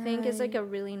 which I think is, like, a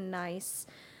really nice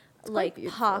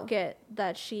pocket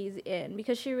that she's in,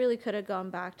 because she really could have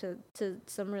gone back to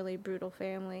some really brutal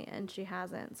family and she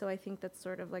hasn't. So I think that's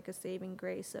sort of like a saving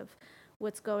grace of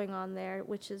what's going on there,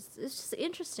 which is, it's just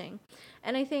interesting.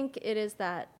 And I think it is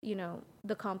that,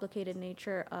 the complicated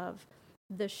nature of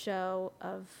the show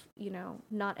of,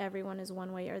 not everyone is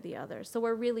one way or the other. So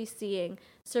we're really seeing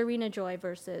Serena Joy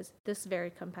versus this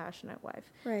very compassionate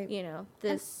wife. Right.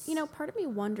 This... And, part of me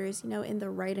wonders, in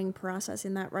the writing process,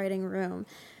 in that writing room,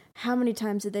 how many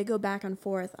times did they go back and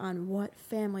forth on what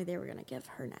family they were going to give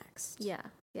her next? Yeah,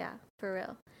 for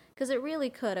real. Because it really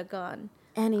could have gone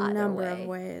any number of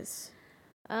ways.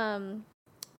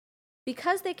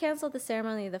 because they canceled the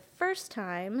ceremony the first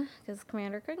time, because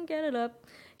Commander couldn't get it up,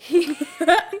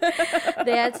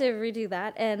 they had to redo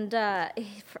that. And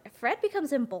Fred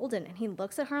becomes emboldened, and he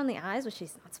looks at her in the eyes, which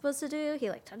he's not supposed to do.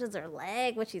 He, like, touches her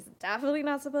leg, which he's definitely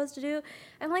not supposed to do.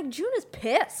 And, like, June is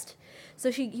pissed. So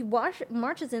he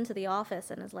marches into the office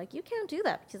and is like, you can't do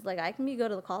that, because, like, I can go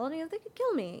to the colony and they could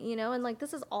kill me, you know? And, like,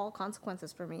 this is all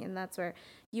consequences for me. And that's where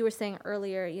you were saying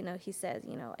earlier, you know, he says,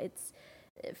 you know, it's,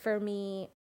 for me,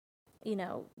 you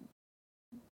know,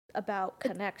 about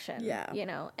connection, you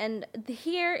know, and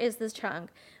here is this chunk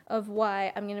of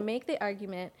why I'm going to make the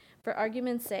argument, for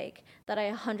argument's sake, that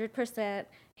I 100%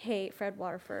 hate Fred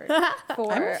Waterford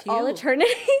for all eternity.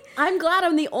 I'm glad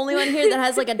I'm the only one here that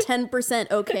has like a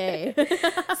 10% okay.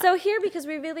 So here, because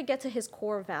we really get to his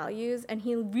core values, and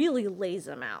he really lays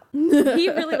them out. He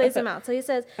really lays them out. So he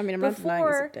says, I mean, I'm not denying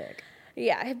he's a dick.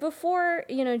 Yeah, before,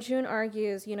 you know, June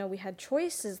argues, you know, we had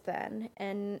choices then,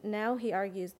 and now he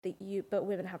argues that but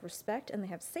women have respect and they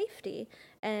have safety,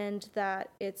 and that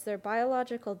it's their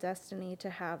biological destiny to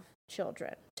have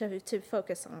children, to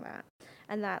focus on that,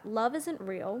 and that love isn't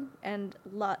real, and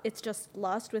it's just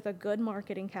lust with a good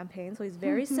marketing campaign. So he's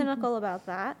very cynical about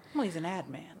that. Well, he's an ad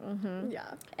man. Mm-hmm.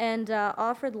 Yeah. And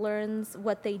Offred learns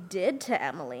what they did to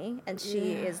Emily, and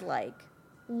she is like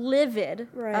livid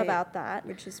about that,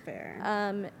 which is fair.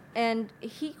 And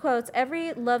he quotes,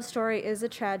 "Every love story is a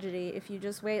tragedy if you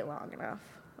just wait long enough."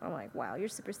 I'm like, wow, you're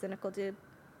super cynical, dude.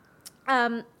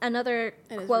 Another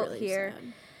quote really here.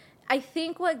 Sad. I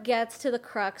think what gets to the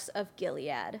crux of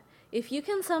Gilead, if you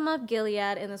can sum up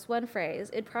Gilead in this one phrase,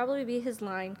 it'd probably be his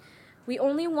line, "We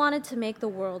only wanted to make the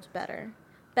world better.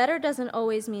 Better doesn't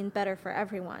always mean better for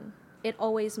everyone. It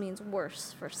always means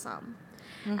worse for some."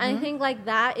 Mm-hmm. And I think, like,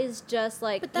 that is just,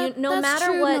 like, no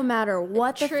matter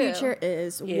what the future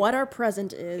is, what our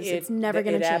present is, it's never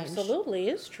going to change. It absolutely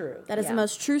is true. That is the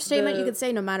most true statement you could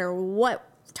say, no matter what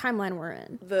timeline we're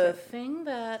in. The thing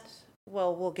that,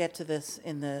 well, we'll get to this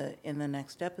in the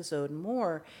next episode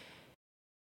more.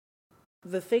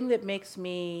 The thing that makes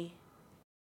me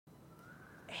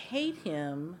hate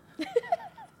him,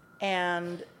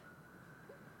 and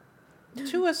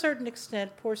to a certain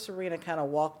extent, poor Serena kind of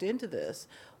walked into this,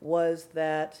 was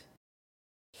that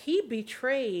he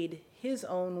betrayed his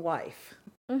own wife.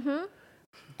 Mm-hmm.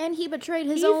 And he betrayed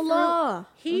his own law.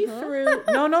 He threw...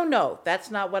 No,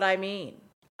 that's not what I mean.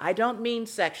 I don't mean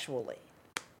sexually.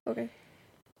 Okay.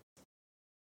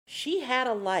 She had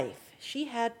a life. She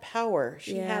had power.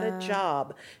 She had a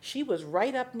job. She was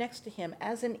right up next to him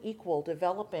as an equal,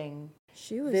 developing...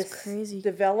 She was crazy.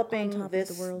 Developing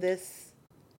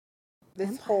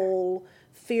this whole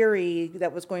theory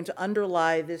that was going to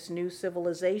underlie this new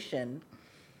civilization.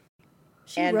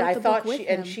 She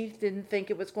didn't think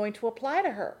it was going to apply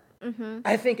to her. Mm-hmm.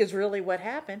 I think is really what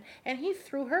happened. And he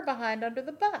threw her behind under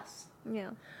the bus.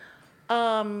 Yeah.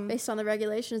 Based on the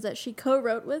regulations that she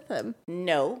co-wrote with him.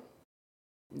 No.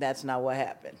 That's not what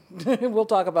happened. We'll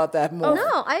talk about that more. Oh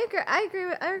no, I agree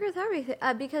with everything,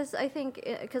 because I think,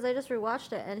 because I just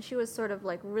rewatched it, and she was sort of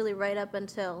like really right up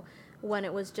until when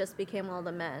it was just became all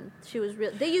the men. She was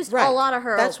they used a lot of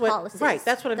her policies. Right,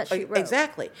 that's what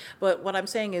exactly. But what I'm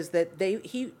saying is that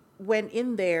he went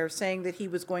in there saying that he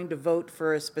was going to vote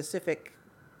for a specific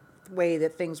way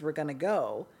that things were going to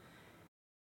go,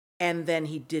 and then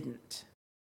he didn't.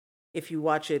 If you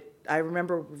watch it, I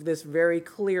remember this very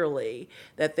clearly,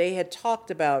 that they had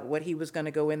talked about what he was going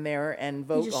to go in there and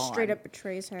vote on. He just straight up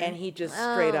betrays her. And he just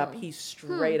straight up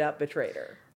betrayed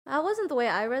her. That wasn't the way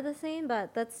I read the scene,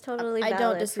 but that's totally valid. I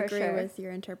don't disagree with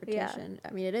your interpretation. Yeah.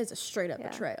 I mean, it is a straight up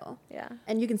betrayal. Yeah.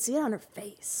 And you can see it on her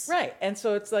face. Right. And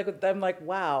so it's like, I'm like,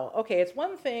 wow, okay, it's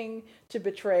one thing to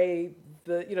betray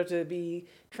to be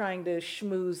trying to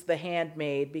schmooze the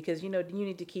handmaid because, you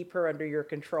need to keep her under your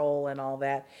control and all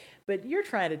that. But you're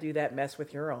trying to do that mess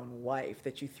with your own wife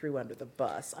that you threw under the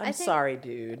bus. I'm sorry,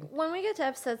 dude. When we get to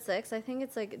episode 6, I think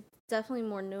it's like definitely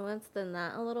more nuanced than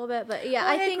that a little bit. But yeah,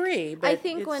 I agree. But I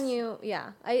think when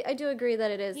I do agree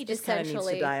that it is he just essentially... kind of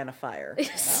needs to die on a fire.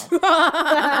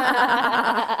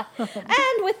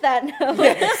 And with that note,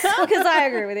 because I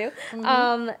agree with you.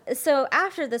 Mm-hmm. So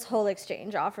after this whole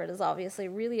exchange, Offred is obviously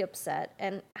really upset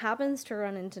and happens to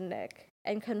run into Nick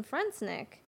and confronts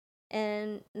Nick.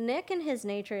 And Nick in his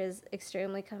nature is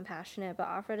extremely compassionate, but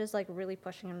Offred is like really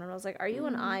pushing him. And I was like, are you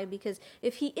an I? Because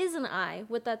if he is an I,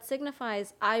 what that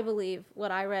signifies, I believe,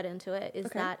 what I read into it, is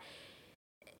that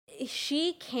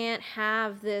she can't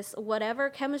have this, whatever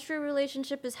chemistry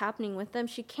relationship is happening with them,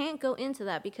 she can't go into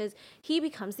that because he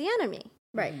becomes the enemy.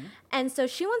 Right. And so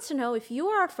she wants to know if you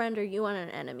are a friend or you are an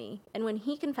enemy. And when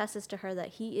he confesses to her that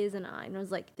he is an I, and I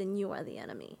was like, then you are the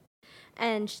enemy.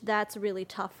 And that's really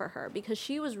tough for her because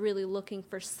she was really looking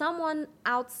for someone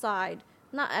outside,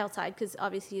 not outside because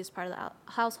obviously he's part of the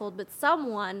household, but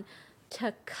someone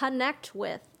to connect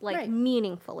with, like, Right.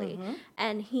 meaningfully.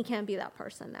 And he can't be that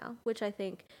person now, which I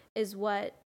think is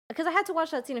what, because I had to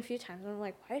watch that scene a few times and I'm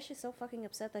like, why is she so fucking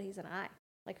upset that he's an eye?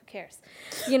 Like, who cares?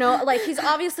 You know, like, he's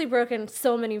obviously broken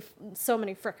so many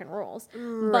freaking rules.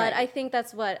 Right. But I think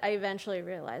that's what I eventually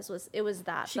realized was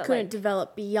that. She but, couldn't like,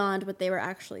 develop beyond what they were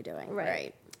actually doing.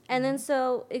 Right. and then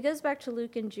so it goes back to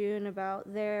Luke and June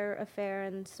about their affair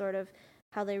and sort of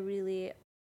how they really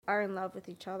are in love with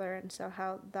each other, and so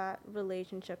how that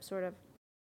relationship sort of,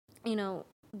 you know,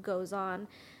 goes on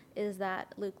is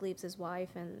that Luke leaves his wife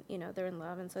and, you know, they're in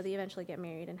love, and so they eventually get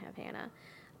married and have Hannah.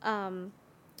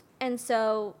 And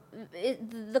so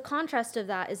the contrast of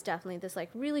that is definitely this,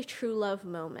 like, really true love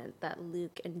moment that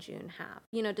Luke and June have.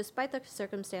 You know, despite the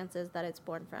circumstances that it's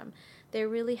born from, they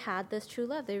really had this true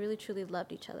love. They really, truly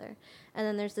loved each other. And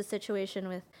then there's the situation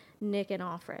with Nick and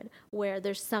Offred where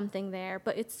there's something there,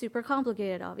 but it's super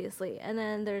complicated, obviously. And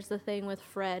then there's the thing with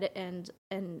Fred and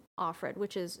Offred,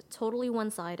 which is totally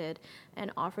one-sided.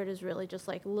 And Offred is really just,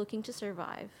 like, looking to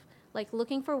survive, like,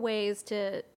 looking for ways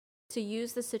to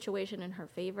use the situation in her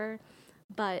favor,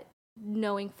 but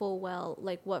knowing full well,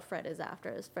 like, what Fred is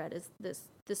after is Fred is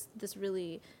this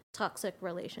really toxic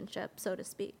relationship, so to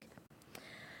speak.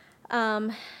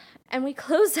 And we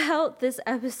close out this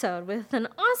episode with an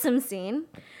awesome scene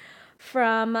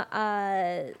from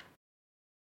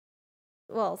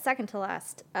second to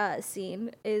last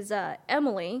scene is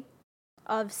Emily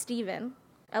of Steven,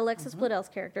 Alexis Bledell's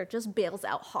character, just bails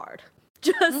out hard.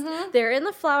 They're in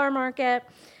the flower market,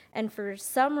 and for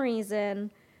some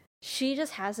reason, she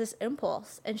just has this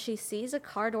impulse, and she sees a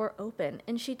car door open,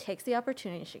 and she takes the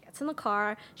opportunity. She gets in the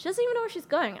car. She doesn't even know where she's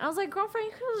going. I was like, girlfriend,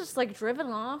 you could have just, like, driven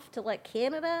off to, like,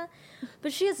 Canada.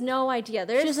 But she has no idea.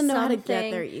 She doesn't know how to get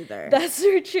there either. That's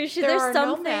very true. There are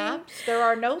no maps. There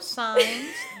are no signs.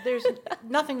 There's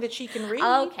nothing that she can read.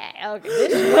 Okay.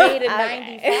 This way to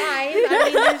 95.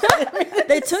 I mean,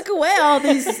 They took away all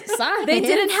these signs. They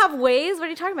didn't have Waze? What are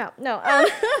you talking about? No.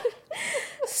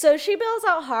 So she bails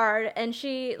out hard, and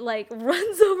she, like,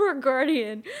 runs over a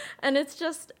guardian, and it's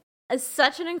just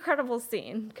such an incredible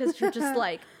scene, because you're just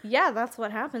like, yeah, that's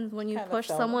what happens when you push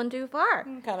someone too far.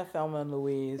 kind of Thelma and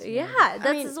Louise. Yeah,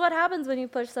 that's what happens when you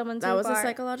push someone too far. That was a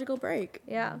psychological break.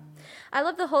 Yeah. I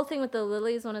love the whole thing with the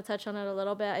lilies. I want to touch on it a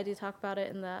little bit. I do talk about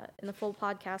it in the full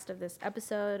podcast of this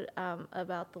episode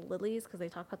about the lilies, because they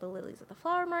talk about the lilies at the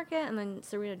flower market, and then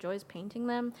Serena Joy's painting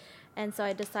them. And so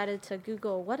I decided to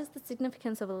Google what is the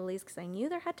significance of lilies, because I knew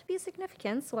there had to be a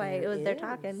significance why they're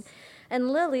talking.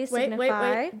 And lilies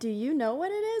signify... Wait. Do you know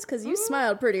what it is? Because you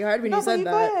smiled pretty hard when you said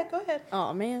that. Go ahead.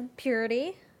 Oh, man.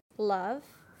 Purity, love,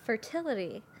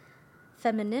 fertility,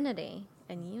 femininity,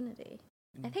 and unity.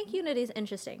 I think unity is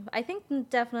interesting. I think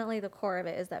definitely the core of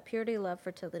it is that purity, love,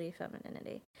 fertility,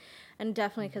 femininity. And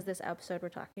definitely because this episode we're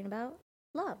talking about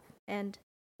love and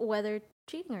whether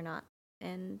cheating or not,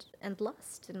 and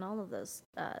lust and all of those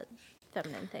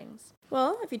feminine things.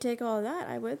 Well, if you take all of that,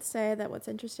 I would say that what's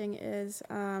interesting is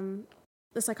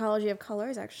the psychology of color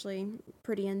is actually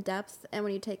pretty in-depth. And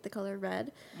when you take the color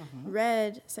red,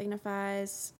 red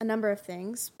signifies a number of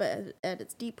things, but at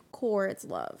its deep core, it's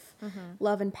love.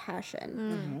 Love and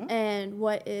passion. And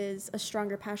what is a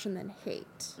stronger passion than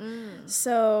hate?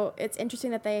 So it's interesting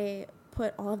that they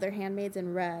put all of their handmaids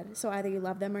in red. So either you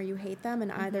love them or you hate them,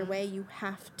 and either way, you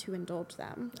have to indulge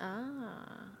them.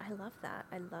 I love that.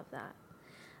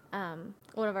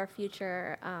 One of our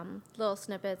future little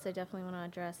snippets, I definitely want to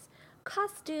address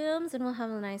costumes, and we'll have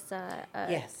a nice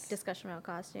discussion about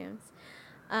costumes.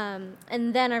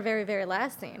 And then our very, very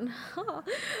last scene,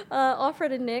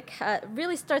 Offred and Nick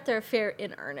really start their affair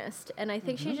in earnest. And I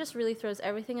think she just really throws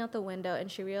everything out the window, and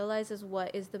she realizes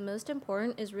what is the most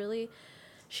important is really,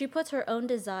 she puts her own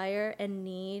desire and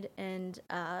need and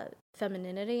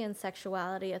femininity and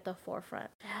sexuality at the forefront,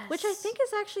 which I think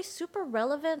is actually super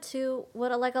relevant to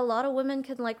what, like, a lot of women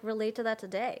can, like, relate to that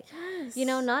today. You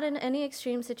know, not in any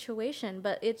extreme situation,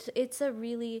 but it's a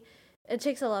really, it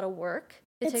takes a lot of work.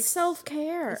 It's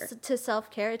self-care. To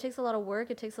self-care. It takes a lot of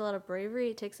work. It takes a lot of bravery.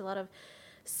 It takes a lot of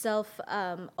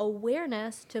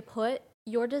self-awareness to put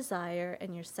your desire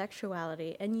and your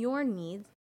sexuality and your needs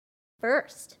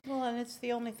first. Well, and it's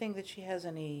the only thing that she has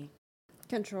any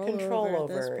control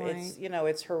over. At this point. It's, you know,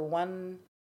 it's her one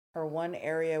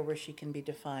area where she can be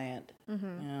defiant.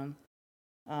 You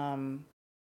know?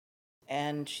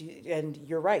 And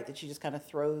you're right that she just kind of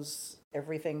throws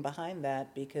everything behind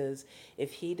that, because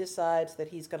if he decides that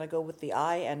he's going to go with the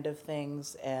I end of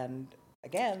things and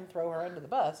again throw her under the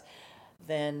bus,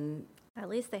 then At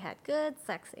least they had good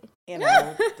sexy. You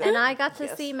know, And I got to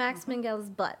yes. see Max Minghell's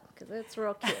butt, because it's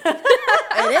real cute.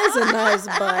 It is a nice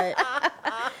butt.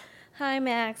 Hi,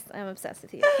 Max. I'm obsessed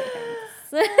with you. Okay,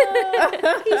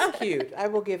 thanks. He's cute. I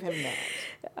will give him that.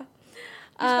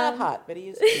 He's not hot, but he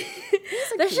is cute.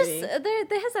 There's just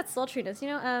there has that sultriness, you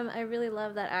know. I really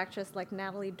love that actress like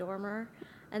Natalie Dormer,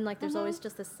 and like there's always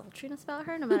just this sultriness about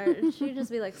her. No matter she'd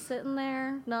just be like sitting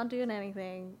there, not doing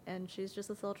anything, and she's just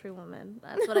a sultry woman.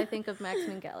 That's what I think of Max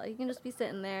Minghella. He can just be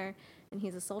sitting there, and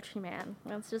he's a sultry man.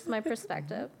 That's just my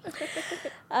perspective.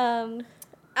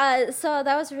 So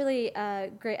that was really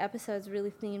great episodes,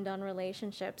 really themed on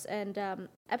relationships. And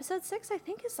episode 6, I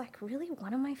think, is like really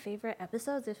one of my favorite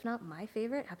episodes, if not my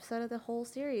favorite episode of the whole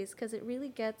series, because it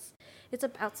really it's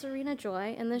about Serena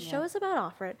Joy, and the show is about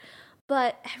Offred.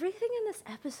 But everything in this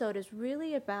episode is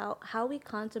really about how we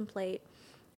contemplate,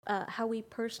 how we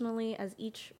personally, as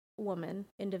each woman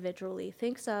individually,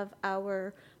 thinks of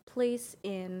our place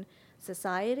in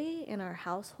society, in our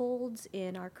households,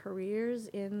 in our careers,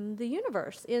 in the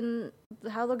universe, in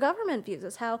how the government views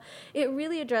us, how it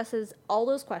really addresses all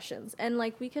those questions. And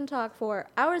like we can talk for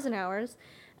hours and hours.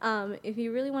 If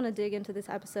you really want to dig into this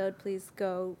episode, please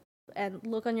go and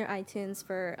look on your iTunes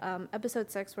for episode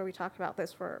 6, where we talked about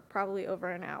this for probably over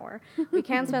an hour. We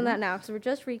can't spend that now because we're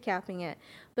just recapping it.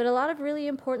 But a lot of really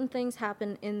important things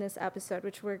happen in this episode,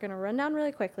 which we're going to run down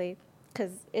really quickly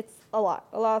because it's a lot.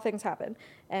 A lot of things happen.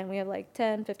 And we have like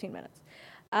 10, 15 minutes.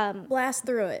 Blast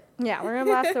through it. Yeah, we're going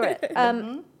to blast through it.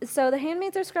 So the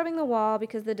handmaids are scrubbing the wall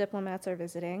because the diplomats are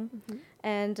visiting.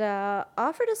 And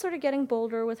Offred is sort of getting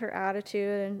bolder with her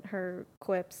attitude and her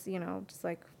quips, you know, just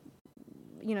like,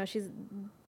 you know, she's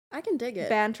I can dig it.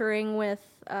 bantering with...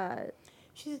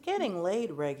 She's getting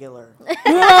laid regular.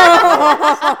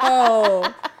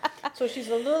 Oh. So she's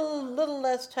a little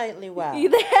less tightly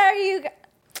wound. There you go.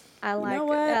 I like know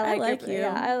what? it. I like it. you.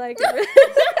 Yeah, I like it.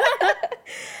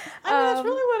 I mean, that's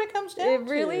really what it comes down to. It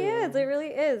really is. It really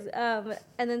is. And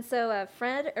then so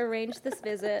Fred arranged this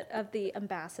visit of the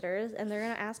ambassadors, and they're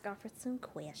going to ask Offred some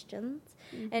questions.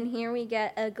 And here we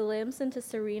get a glimpse into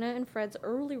Serena and Fred's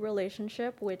early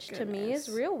relationship, which to me is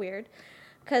real weird.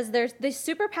 Because they're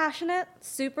super passionate,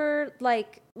 super,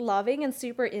 like, loving and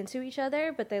super into each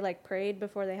other, but they, like, prayed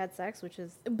before they had sex, which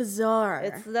is...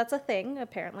 Bizarre. That's a thing,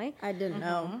 apparently. I didn't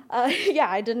know. Yeah,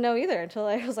 I didn't know either until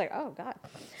I was like, oh, God.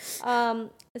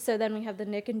 So then we have the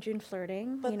Nick and June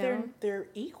flirting, But you know. they're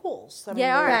equals. I mean,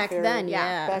 Yeah, back they're- then,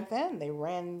 yeah. Back then, they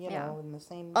ran, you know, in the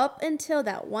same... Up until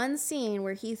that one scene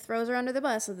where he throws her under the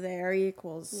bus, they're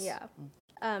equals. Yeah.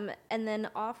 And then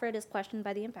Offred is questioned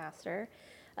by the ambassador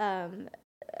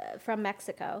from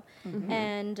Mexico.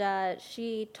 And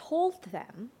she told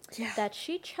them that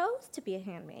she chose to be a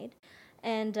handmaid.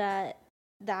 And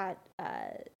that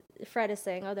Fred is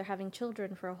saying, oh, they're having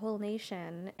children for a whole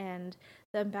nation. And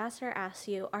the ambassador asks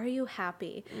you, are you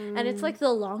happy? And it's like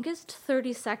the longest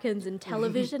 30 seconds in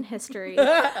television history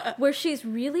where she's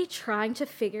really trying to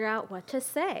figure out what to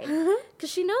say. Because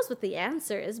she knows what the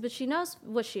answer is, but she knows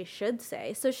what she should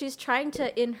say. So she's trying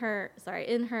to, in her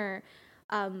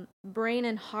brain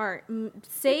and heart,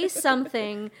 say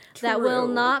something that will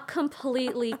not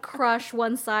completely crush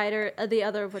one side or the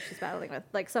other of what she's battling with,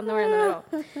 like somewhere in the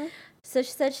middle. So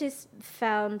she said she's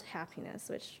found happiness,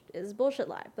 which is bullshit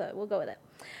lie, but we'll go with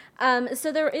it.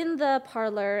 So they're in the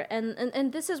parlor,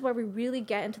 and this is where we really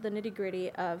get into the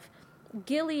nitty-gritty of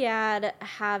Gilead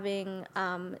having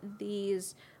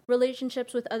these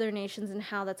relationships with other nations and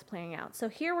how that's playing out. So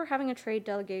here we're having a trade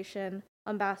delegation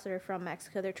ambassador from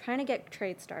Mexico. They're trying to get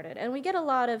trade started, and we get a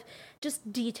lot of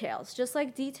just details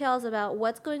about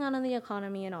what's going on in the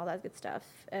economy and all that good stuff.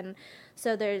 And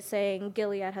so they're saying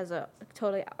Gilead has a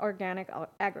totally organic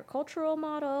agricultural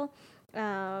model,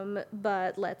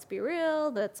 but let's be real,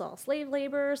 that's all slave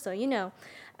labor. So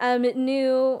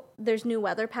there's new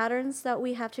weather patterns that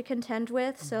we have to contend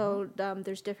with. So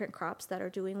there's different crops that are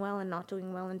doing well and not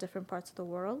doing well in different parts of the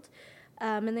world.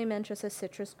 And they mention a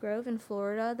citrus grove in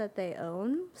Florida that they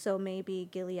own. So maybe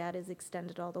Gilead is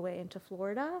extended all the way into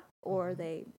Florida, or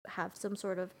they have some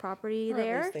sort of property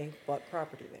there. At least they bought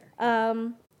property there.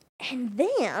 And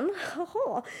then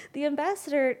the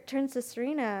ambassador turns to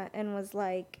Serena and was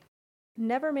like,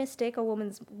 never mistake a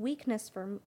woman's weakness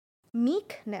for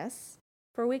meekness.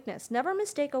 Never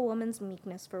mistake a woman's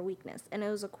meekness for weakness. And it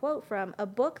was a quote from a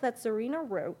book that Serena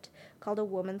wrote called A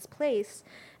Woman's Place.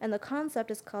 And the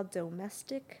concept is called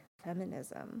domestic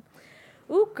feminism.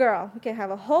 Ooh, girl, we can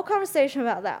have a whole conversation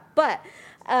about that. But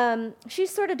she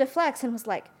sort of deflects and was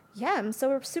like, yeah, I'm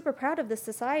so super proud of this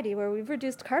society where we've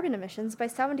reduced carbon emissions by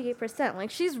 78%. Like,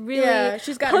 she's really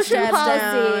she's got pushing her stabs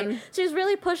policy. down. She's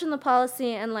really pushing the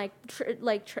policy and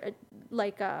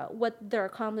what their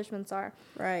accomplishments are.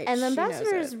 Right. And the she knows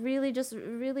ambassador it. is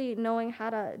really knowing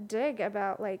how to dig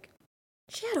about like.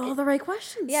 She had all the right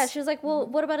questions. Yeah, she was like, well,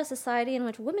 what about a society in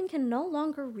which women can no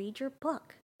longer read your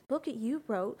book? The book that you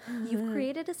wrote, you've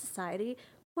created a society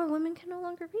where women can no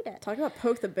longer read it. Talk about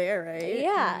poke the bear, right?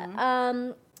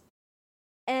 Yeah.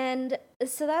 And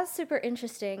so that's super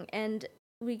interesting. And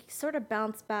we sort of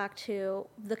bounce back to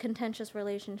the contentious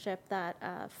relationship that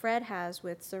Fred has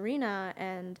with Serena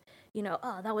and,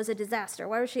 oh, that was a disaster.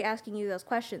 Why was she asking you those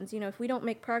questions? If we don't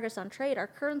make progress on trade, our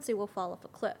currency will fall off a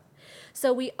cliff.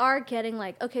 So we are getting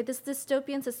like, okay, this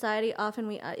dystopian society,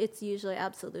 often it's usually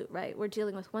absolute, right? We're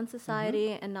dealing with one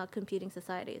society and not competing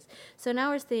societies. So now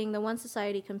we're seeing the one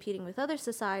society competing with other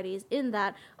societies in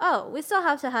that, oh, we still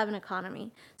have to have an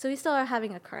economy. So we still are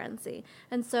having a currency.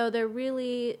 And so they're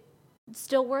really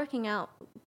still working out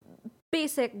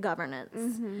basic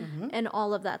governance and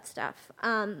all of that stuff.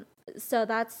 So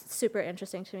that's super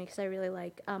interesting to me because I really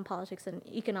like politics and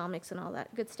economics and all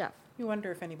that good stuff. You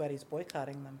wonder if anybody's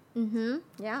boycotting them.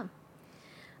 Yeah.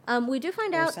 We do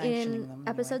find Or out sanctioning in them,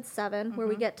 episode 7 where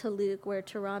we get to Luke, where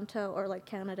Toronto, or like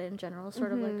Canada in general, is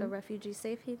sort of like a refugee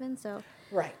safe haven. So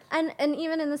Right. and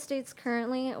even in the States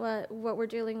currently, what we're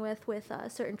dealing with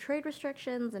certain trade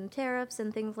restrictions and tariffs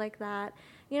and things like that,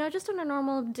 just on a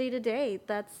normal day-to-day,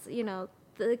 that's,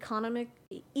 the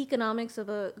economics of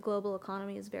a global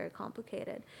economy is very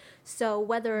complicated. So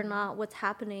whether or not what's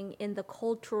happening in the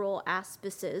cultural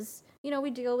auspices, we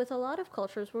deal with a lot of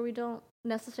cultures where we don't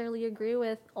necessarily agree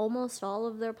with almost all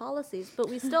of their policies, but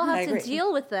we still have to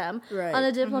deal with them on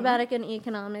a diplomatic and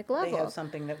economic level. They have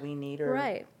something that we need, or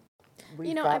right.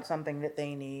 we've got something that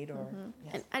they need, or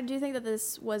yes. And I do think that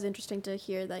this was interesting to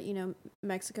hear that,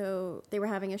 Mexico, they were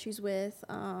having issues with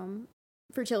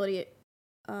fertility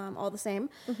all the same.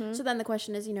 So then the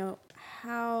question is,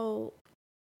 how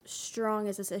strong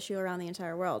is this issue around the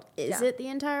entire world? Is it the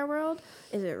entire world?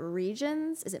 Is it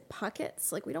regions? Is it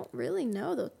pockets? Like, we don't really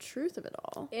know the truth of it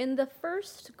all. In the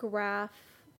first graph,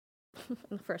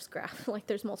 like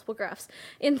there's multiple graphs.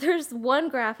 And there's one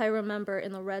graph I remember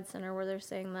in the Red Center where they're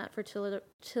saying that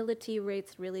fertility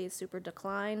rates really super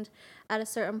declined at a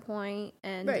certain point.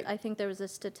 And I think there was a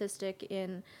statistic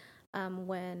in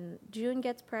when June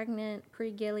gets pregnant,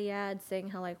 pre-Gilead, saying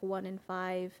how like 1 in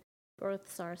 5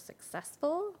 births are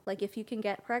successful. Like if you can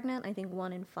get pregnant, I think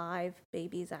 1 in 5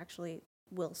 babies actually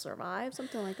will survive.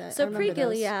 Something like that. So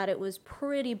pre-Gilead, it was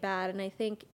pretty bad. And I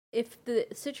think if the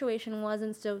situation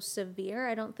wasn't so severe,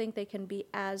 I don't think they can be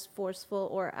as forceful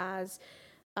or as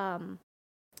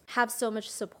have so much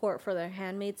support for their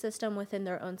handmaid system within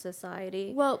their own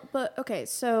society. Well, but okay,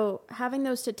 so having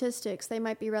those statistics, they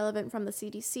might be relevant from the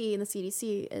CDC, and the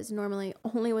CDC is normally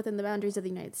only within the boundaries of the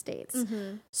United States.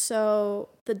 So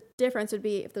the difference would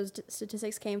be if those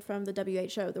statistics came from the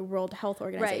WHO, the World Health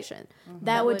Organization.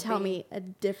 That would tell me a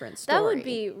different story. That would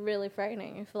be really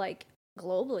frightening if like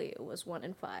globally it was 1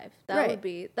 in 5. That would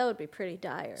be pretty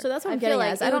dire. So that's what I'm getting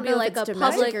at. I don't know like a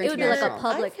public. It would be like a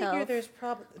public I health. figure there's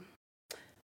probably.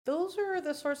 Those are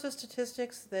the sorts of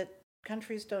statistics that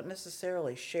countries don't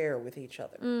necessarily share with each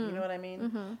other. You know what I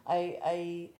mean?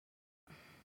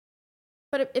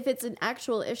 But if it's an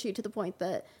actual issue to the point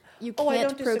that you I can't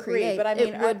don't disagree, procreate, but I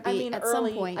mean, it would be at early,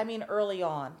 some point. I mean, early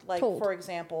on, like for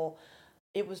example,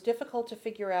 it was difficult to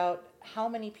figure out how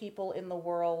many people in the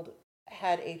world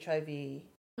had HIV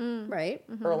right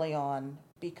early on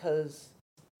because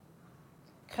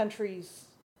countries,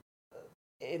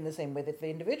 in the same way that the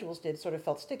individuals did, sort of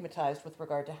felt stigmatized with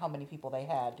regard to how many people they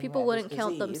had. People wouldn't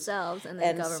count themselves, and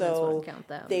then governments wouldn't count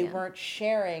them. They weren't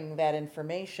sharing that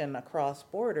information across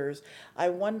borders. I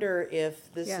wonder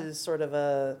if this is sort of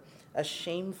a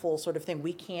shameful sort of thing.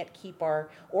 We can't keep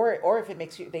our, or if it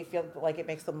makes they feel like it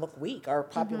makes them look weak. Our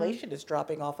population is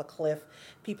dropping off a cliff.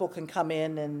 People can come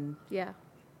in and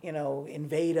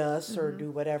invade us or do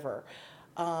whatever.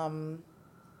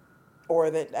 Or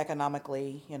that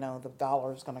economically, the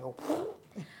dollar is going to go.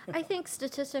 I think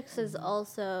statistics is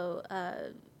also,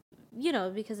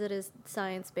 because it is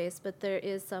science-based, but there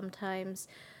is sometimes...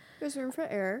 There's room for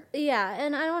error. Yeah,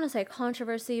 and I don't want to say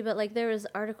controversy, but like there was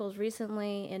articles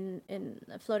recently in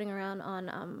floating around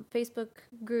on Facebook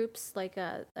groups. Like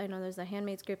I know there's a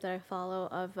handmaids group that I follow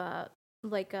of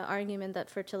like an argument that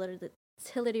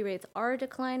fertility rates are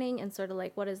declining, and sort of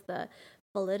like what is the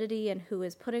validity and who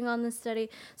is putting on this study.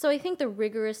 So I think the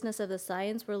rigorousness of the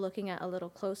science we're looking at a little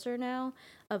closer now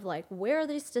of like where are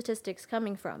these statistics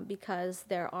coming from, because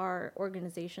there are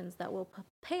organizations that will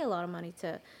pay a lot of money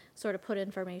to sort of put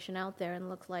information out there and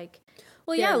look like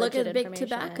look at big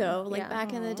tobacco. Like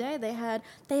back in the day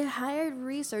they hired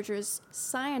researchers,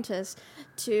 scientists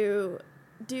to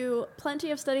do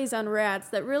plenty of studies on rats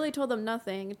that really told them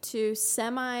nothing to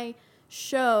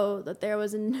show that there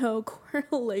was no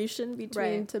correlation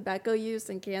between tobacco use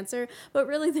and cancer, but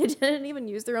really they didn't even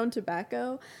use their own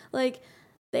tobacco. Like,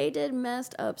 they did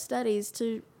messed up studies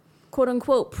to quote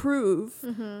unquote prove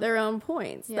their own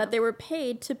points that they were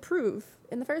paid to prove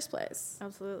in the first place.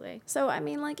 Absolutely. So, I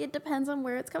mean, like, it depends on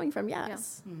where it's coming from,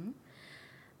 yes.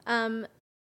 Yeah.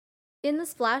 In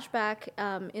this flashback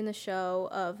in the show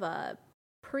of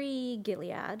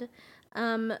pre-Gilead,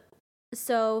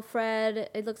 so Fred,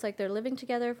 it looks like they're living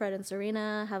together. Fred and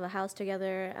Serena have a house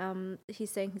together.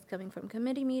 He's saying he's coming from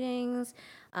committee meetings.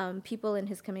 People in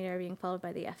his committee are being followed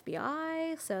by the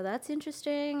FBI, so that's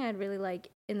interesting. I'd really like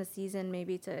in the season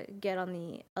maybe to get on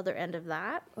the other end of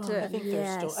that. I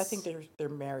think they're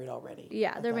married already.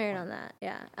 Yeah, they're married on that.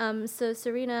 Yeah. So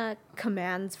Serena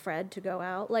commands Fred to go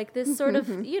out. Like, this sort of,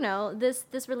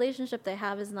 this relationship they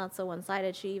have is not so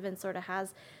one-sided. She even sort of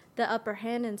has the upper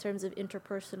hand in terms of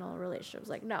interpersonal relationships.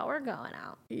 Like, no, we're going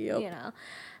out. Yep.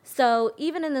 So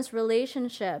even in this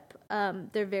relationship,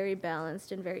 they're very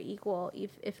balanced and very equal,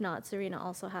 if not Serena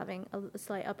also having a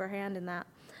slight upper hand in that,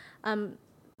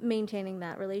 maintaining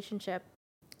that relationship.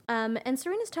 And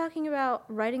Serena's talking about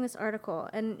writing this article,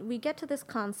 and we get to this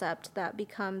concept that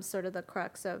becomes sort of the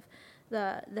crux of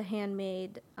the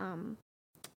handmade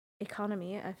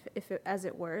economy, if it, as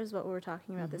it were, is what we were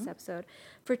talking about this episode.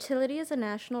 Fertility is a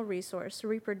national resource.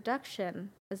 Reproduction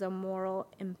is a moral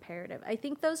imperative. I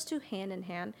think those two hand in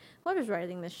hand. Whoever's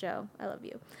writing this show, I love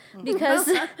you, because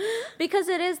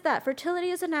it is that fertility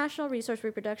is a national resource.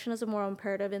 Reproduction is a moral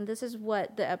imperative, and this is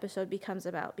what the episode becomes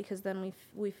about. Because then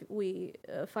we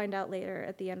find out later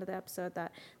at the end of the episode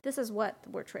that this is what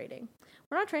we're trading.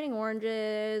 We're not trading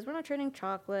oranges. We're not trading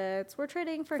chocolates. We're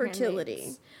trading for fertility.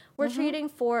 Handmaids. We're trading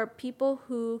for people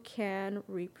who can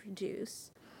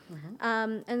reproduce.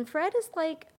 And Fred is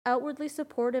like outwardly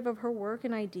supportive of her work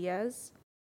and ideas.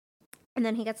 And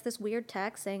then he gets this weird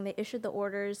text saying they issued the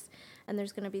orders and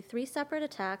there's going to be 3 separate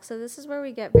attacks. So this is where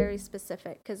we get very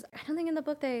specific, because I don't think in the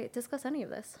book they discuss any of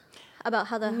this about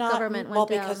how the government went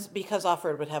down. Because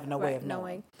Offred would have no way of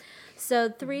knowing. So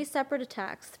 3 separate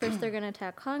attacks. First they're going to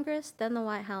attack Congress, then the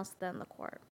White House, then the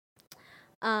court.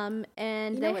 And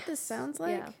you know what this sounds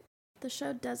like? Yeah. The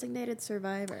show Designated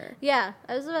Survivor. Yeah,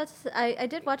 I was about to say, I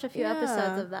did watch a few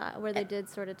episodes of that where they did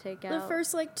sort of take out. The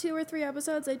first 2 or 3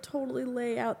 episodes, they totally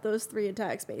lay out those 3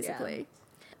 attacks, basically.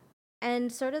 Yeah.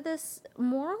 And sort of this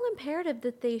moral imperative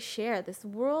that they share, this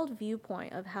world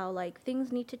viewpoint of how, like,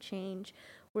 things need to change.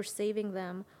 We're saving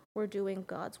them. We're doing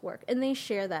God's work. And they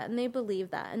share that, and they believe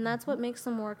that. And that's what makes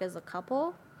them work as a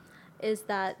couple, is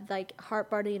that, like, heart,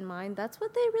 body, and mind, that's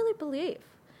what they really believe.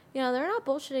 They're not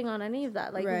bullshitting on any of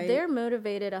that. Like, they're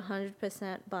motivated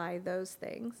 100% by those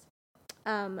things.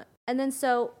 And then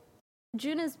so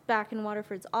June is back in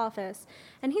Waterford's office,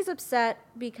 and he's upset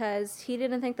because he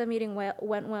didn't think the meeting went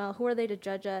well. Who are they to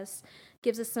judge us?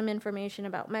 Gives us some information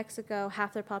about Mexico.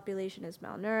 Half their population is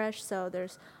malnourished, so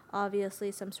there's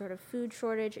obviously some sort of food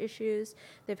shortage issues.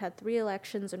 They've had 3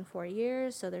 elections in 4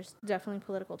 years, so there's definitely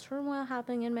political turmoil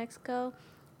happening in Mexico.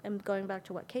 And going back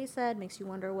to what Kay said, makes you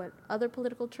wonder what other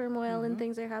political turmoil and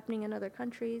things are happening in other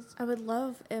countries. I would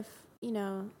love if,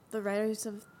 the writers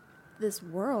of this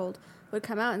world would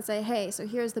come out and say, hey, so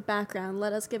here's the background.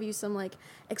 Let us give you some,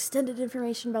 extended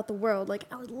information about the world.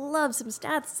 I would love some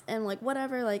stats and,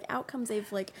 whatever, outcomes they've,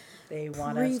 They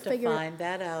want us to find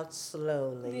that out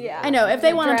slowly. Yeah. I know. If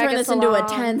they want to turn this into a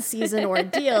 10-season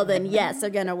ordeal, then yes, they're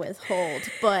going to withhold.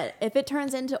 But if it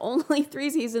turns into only 3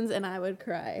 seasons, and I would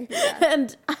cry. Yeah.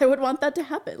 And I would want that to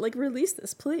happen. Release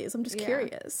this, please. I'm just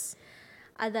curious.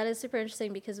 That is super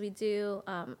interesting because we do,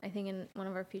 I think in one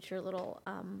of our future little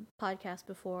podcasts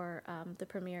before the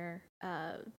premiere,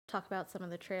 talk about some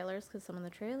of the trailers, because some of the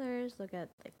trailers look at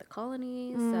the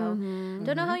colonies. So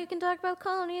don't know how you can talk about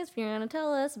colonies if you're going to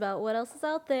tell us about what else is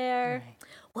out there. Right.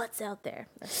 What's out there?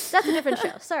 That's a different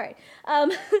show. Sorry.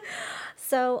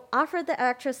 So Offred, the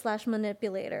actress /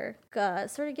 manipulator,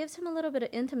 sort of gives him a little bit of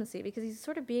intimacy because he's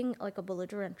sort of being like a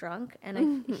belligerent drunk,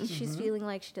 and she's feeling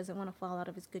like she doesn't want to fall out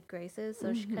of his good graces,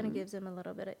 so she kind of gives him a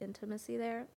little bit of intimacy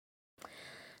there.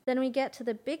 Then we get to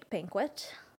the big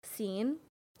banquet scene,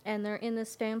 and they're in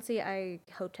this fancy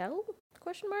hotel? ?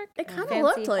 It kind of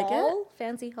looked like it.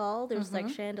 Fancy hall. There's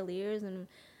chandeliers and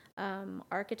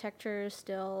architecture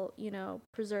still,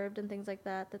 preserved and things like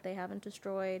that they haven't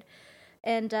destroyed.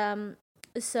 And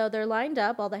so they're lined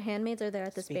up. All the handmaids are there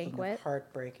at this banquet. Of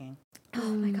heartbreaking.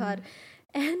 Oh my God.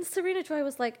 And Serena Joy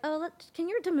was like, can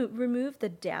you remove the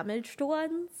damaged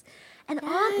ones? And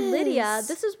Aunt Lydia,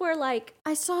 this is where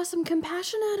I saw some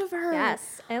compassion out of her.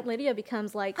 Yes. Aunt Lydia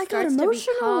becomes I got emotional. to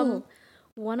become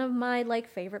one of my like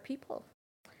favorite people.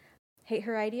 Hate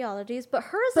her ideologies, but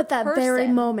her as a But that person, very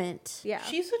moment. yeah,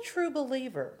 She's a true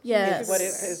believer. Yes.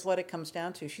 Is what it comes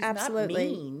down to. She's Absolutely.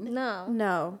 not mean.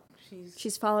 No. She's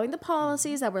She's following the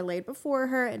policies that were laid before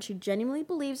her, and she genuinely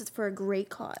believes it's for a great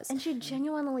cause. and she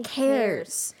genuinely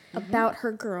cares about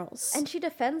her girls. and she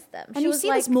defends them. And She you've was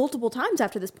seen this multiple times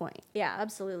after this point. yeah,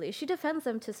 absolutely. She defends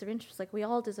them to Serena. She's like, we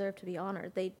all deserve to be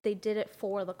honored. They did it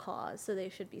for the cause, so they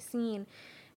should be seen.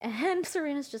 And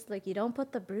Serena's just like, you don't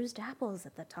put the bruised apples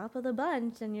at the top of the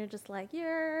bunch, and you're just like,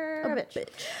 you're a bitch.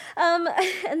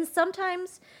 And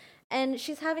sometimes, and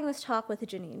she's having this talk with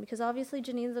Janine, because obviously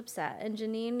Janine's upset, and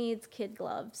Janine needs kid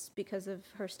gloves because of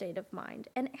her state of mind.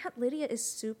 And Aunt Lydia is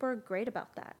super great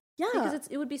about that. Yeah. Because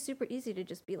it would be super easy to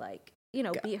just be like,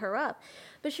 beat her up.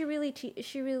 But she really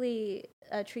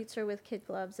treats her with kid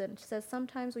gloves, and says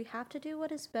sometimes we have to do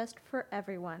what is best for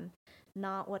everyone,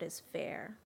 not what is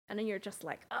fair. And then you're just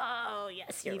like, oh,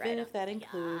 yes, you're right. even if that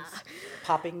includes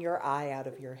popping your eye out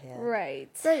of your head. Right.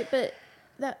 Right, but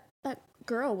that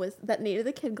girl that needed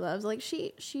the kid gloves, like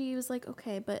she was like,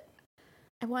 okay, but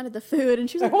I wanted the food, and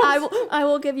she was like, I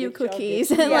will give you cookies,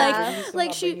 and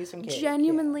like she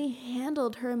genuinely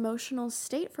handled her emotional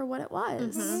state for what it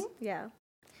was. Mm-hmm. Yeah.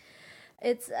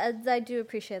 It's I do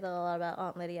appreciate that a lot about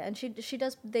Aunt Lydia, and she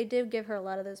does. They did give her a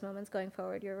lot of those moments going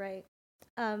forward. You're right.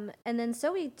 And then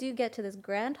so we do get to this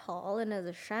grand hall, and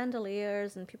there's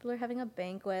chandeliers, and people are having a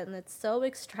banquet, and it's so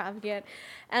extravagant.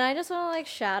 And I just want to like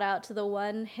shout out to the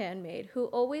one handmaid who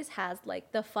always has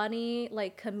like the funny,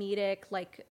 like comedic,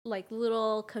 like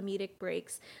little comedic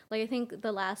breaks. Like I think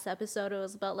the last episode it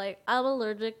was about like, I'm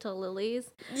allergic to lilies.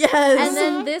 Yes. And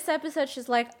then this episode she's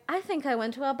like, I think I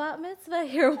went to a bat mitzvah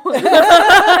here once.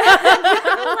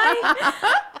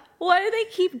 Why do they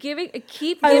keep giving her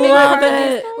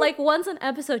these? Like once an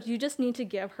episode, you just need to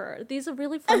give her. These are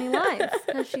really funny lines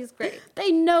because she's great.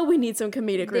 They know we need some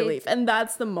comedic relief, and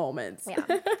that's the moments. Yeah.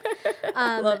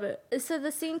 Love it. So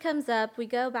the scene comes up. We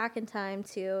go back in time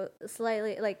to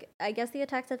slightly, like, I guess the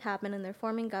attacks have happened and they're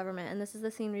forming government. And this is the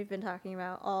scene we've been talking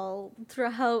about all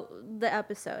throughout the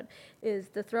episode, is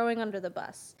the throwing under the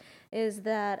bus. Is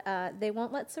that they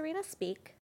won't let Serena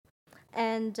speak.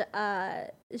 And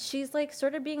she's like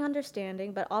sort of being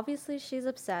understanding, but obviously she's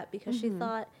upset because she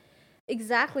thought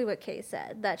exactly what Kay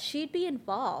said, that she'd be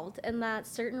involved and that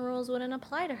certain rules wouldn't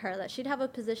apply to her, that she'd have a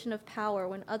position of power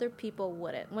when other people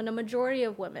wouldn't, when a majority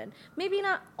of women, maybe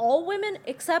not all women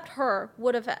except her,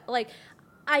 would have, like,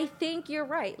 I think you're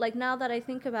right. Like, now that I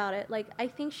think about it, like, I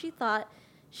think she thought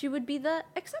she would be the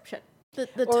exception. The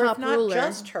or top if not ruler,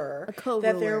 just her, a co-ruler.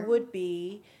 that there would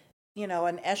be,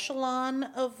 an echelon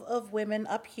of women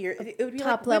up here. It would be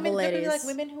top like level women, ladies. It would be like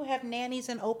women who have nannies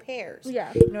and au pairs.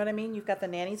 Yeah. You know what I mean? You've got the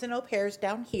nannies and au pairs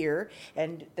down here,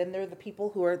 and then there are the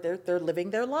people who are they're living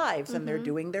their lives and they're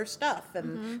doing their stuff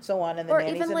and so on. And the or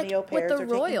nannies even and like the au with pairs the are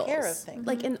royals, taking care of things.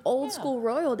 like in old school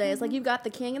royal days, like you've got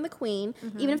the king and the queen.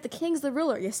 Even if the king's the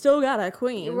ruler, you still got a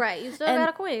queen, Right, you still And got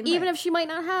a queen. Even right. if she might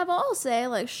not have all say,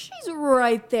 like she's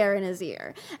right there in his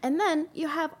ear. And then you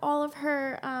have all of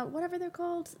her, whatever they're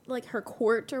called, like her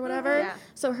court or whatever. Yeah.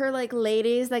 So her like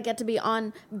ladies that get to be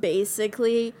on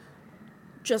basically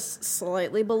just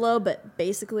slightly below, but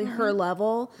basically her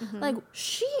level. Like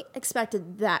she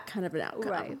expected that kind of an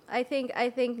outcome. Right. I think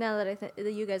now that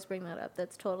that you guys bring that up,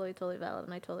 that's totally valid,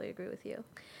 and I totally agree with you.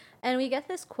 And we get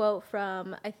this quote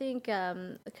from, I think,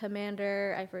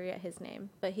 Commander, I forget his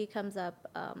name, but he comes up.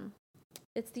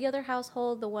 It's the other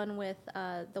household, the one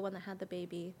that had the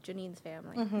baby, Janine's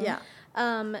family. Yeah.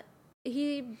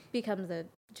 He becomes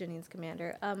Janine's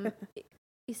commander.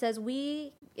 He says,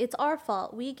 it's our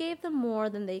fault. We gave them more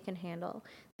than they can handle.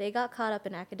 They got caught up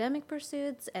in academic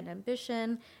pursuits and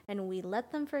ambition, and we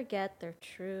let them forget their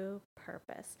true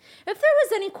purpose. If there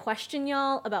was any question,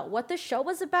 y'all, about what the show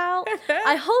was about,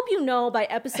 I hope you know by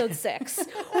episode 6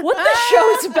 what the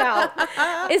show's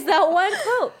about is that one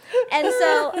quote. And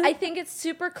so I think it's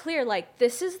super clear, like,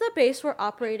 this is the base we're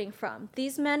operating from.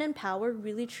 These men in power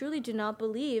really, truly do not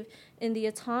believe in the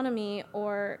autonomy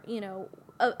or,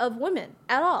 of women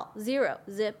at all. Zero.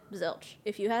 Zip. Zilch.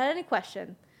 If you had any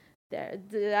question,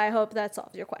 I hope that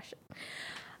solves your question.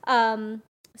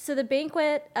 So the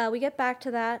banquet, we get back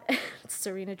to that. It's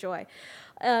Serena Joy.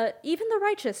 Even the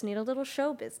righteous need a little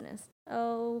show business.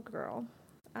 Oh, girl.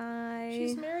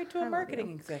 She's married to a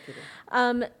marketing executive.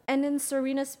 And in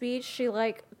Serena's speech, she,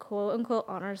 like, quote unquote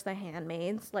honors the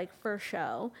handmaids, like, for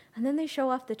show. And then they show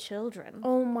off the children.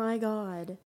 Oh my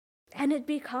God. And it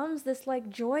becomes this, like,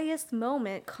 joyous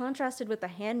moment contrasted with the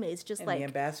handmaids, just and like... the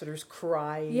ambassadors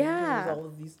crying. Yeah. There's all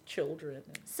of these children.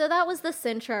 So that was the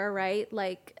cincher, right?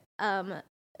 Like,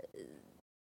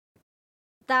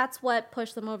 that's what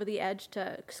pushed them over the edge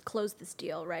to close this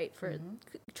deal, right? For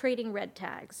trading red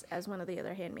tags, as one of the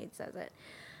other handmaids says it.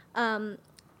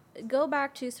 Go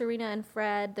back to Serena and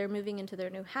Fred. They're moving into their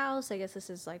new house. I guess this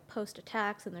is like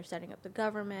post-attacks, and they're setting up the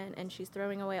government, and she's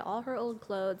throwing away all her old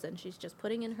clothes, and she's just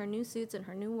putting in her new suits and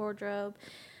her new wardrobe,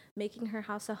 making her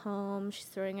house a home. She's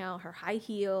throwing out her high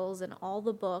heels and all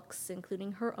the books,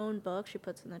 including her own book, she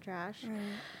puts in the trash. Right.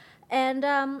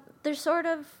 And there's sort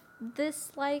of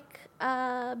this like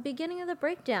beginning of the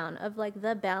breakdown of like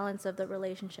the balance of the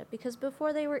relationship, because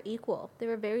before they were equal, they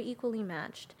were very equally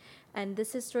matched, and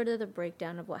this is sort of the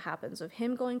breakdown of what happens of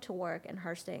him going to work and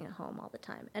her staying at home all the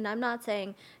time. And I'm not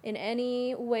saying in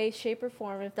any way, shape, or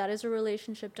form, if that is a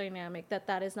relationship dynamic,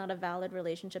 that is not a valid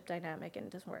relationship dynamic and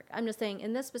it doesn't work. I'm just saying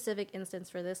in this specific instance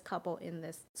for this couple in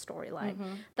this storyline,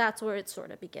 that's where it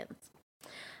sort of begins.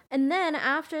 And then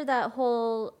after that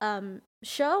whole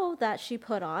show that she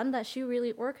put on, that she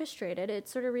really orchestrated, it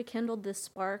sort of rekindled this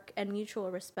spark and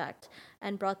mutual respect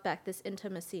and brought back this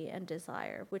intimacy and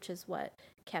desire, which is what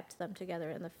kept them together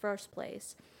in the first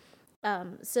place.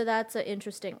 So that's an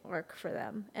interesting arc for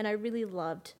them. And I really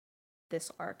loved this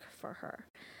arc for her.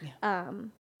 Yeah.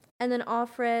 And then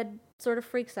Offred sort of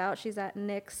freaks out. She's at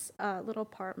Nick's little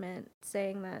apartment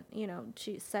saying that, you know,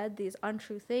 she said these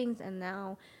untrue things, and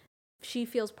now she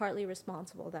feels partly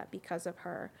responsible that because of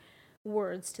her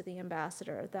words to the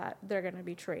ambassador that they're going to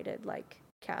be traded like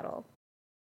cattle.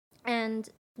 And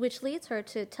which leads her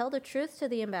to tell the truth to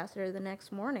the ambassador the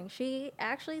next morning. She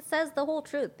actually says the whole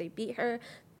truth. They beat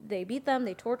them,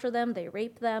 they torture them, they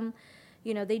rape them.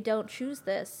 You know, they don't choose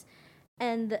this.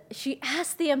 And she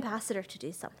asks the ambassador to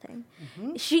do something.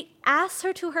 She asks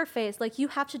her to her face, like, you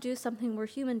have to do something. We're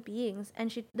human beings.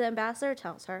 And the ambassador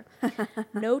tells her,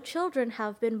 no children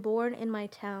have been born in my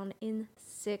town in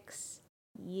 6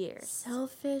 years.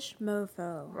 Selfish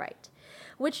mofo. Right.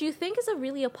 Which you think is a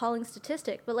really appalling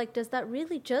statistic, but, like, does that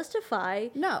really justify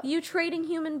you trading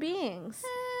human beings?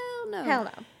 Hell no. Hell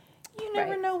no. You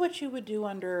never know what you would do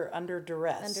under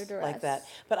duress like that.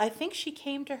 But I think she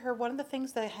came to her, one of the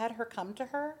things that had her come to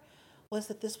her was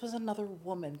that this was another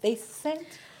woman. They sent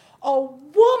a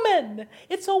woman.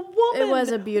 It's a woman. It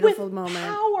was a beautiful with moment.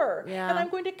 Power. Yeah. And I'm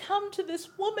going to come to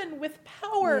this woman with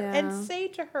power and say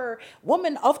to her,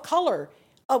 woman of color,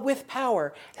 with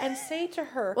power, and say to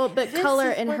her, well, but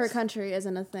color in her country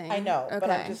isn't a thing. I know,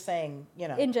 but I'm just saying, you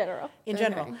know. In general.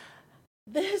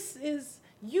 This is...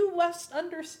 You must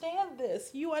understand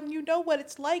this. You know what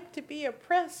it's like to be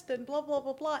oppressed and blah, blah,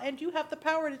 blah, blah. And you have the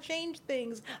power to change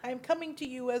things. I'm coming to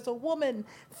you as a woman.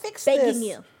 Fix this. Begging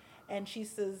you. And she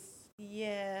says,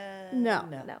 yeah. No.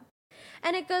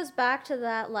 And it goes back to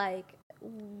that, like,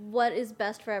 what is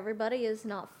best for everybody is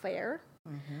not fair.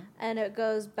 And it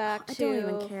goes back to... I don't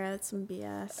even care. That's some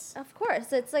BS. Of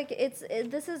course. It's like,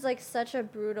 this is like such a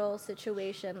brutal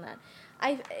situation that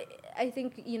I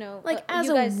think, you know... Like, as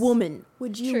a woman,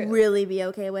 would you really be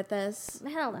okay with this?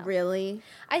 Hell no. Really?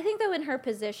 I think, though, in her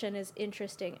position is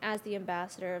interesting as the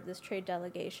ambassador of this trade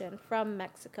delegation from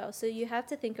Mexico. So you have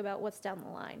to think about what's down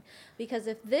the line. Because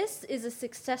if this is a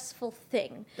successful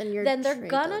thing, then they're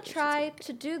gonna try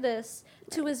to do this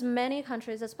to as many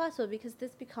countries as possible, because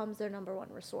this becomes their number one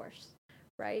resource,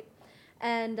 right?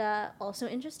 And also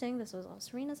interesting, this was all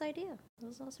Serena's idea.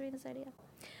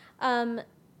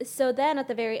 So then at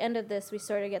the very end of this, we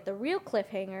sort of get the real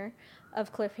cliffhanger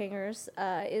of cliffhangers,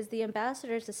 is the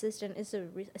ambassador's assistant is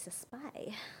a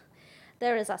spy.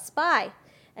 There is a spy.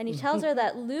 And he tells her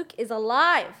that Luke is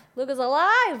alive.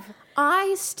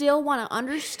 I still want to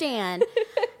understand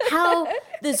how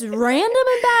this random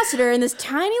ambassador in this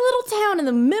tiny little town in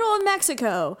the middle of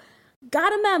Mexico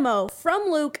got a memo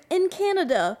from Luke in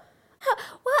Canada.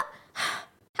 What?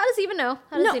 How does he even know?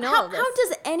 How does he know all of this? How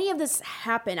does any of this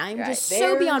happen? I'm just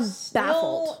so beyond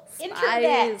baffled.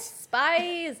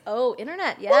 Spies. Oh,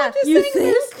 internet, yeah. Well, you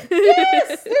think?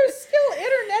 Yes, there's still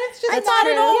internet. It's just not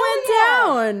in it all went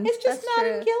down. It's just not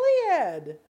in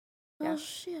Gilead. Oh,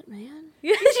 shit, man. She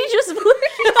just...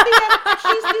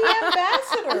 She's the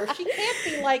ambassador. She can't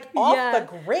be, like, off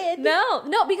the grid. No,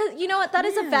 because, you know what? That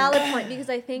is a valid point, because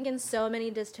I think in so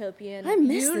many dystopian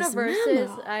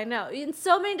universes... I know. In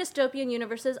so many dystopian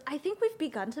universes, I think we've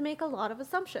begun to make a lot of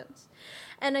assumptions.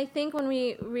 And I think when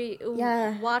we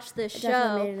watch this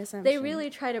show, they really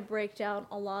try to break down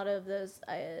a lot of those,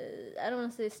 I don't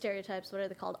want to say stereotypes, what are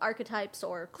they called? Archetypes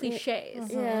or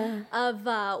cliches of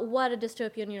what a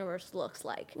dystopian universe looks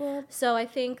like. Yeah. So I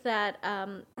think that...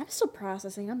 I'm still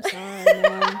processing. I'm sorry,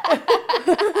 man.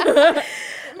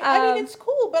 I mean, it's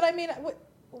cool, but I mean,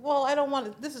 well, I don't want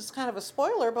to... This is kind of a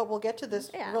spoiler, but we'll get to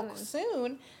this real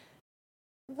soon.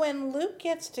 when Luke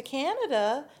gets to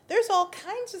Canada, there's all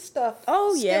kinds of stuff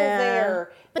Oh, still yeah.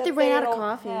 there. But that they ran out of don't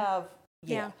coffee. Have.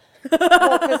 Yeah.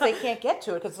 Well, because they can't get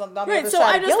to it because on the Right, other so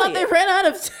side I of just thought Gilead. they ran out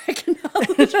of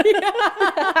technology.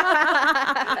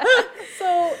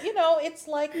 So, it's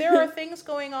like there are things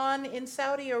going on in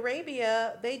Saudi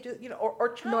Arabia, they do,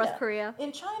 or China. North Korea.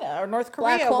 In China or North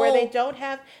Black Korea where hole.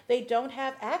 they don't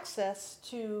have access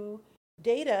to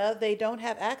data, they don't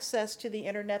have access to the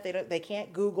internet, they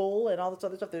can't Google and all this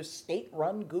other stuff. There's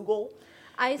state-run Google.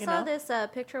 I You saw know? this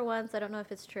picture once. I don't know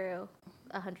if it's true,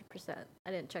 100%.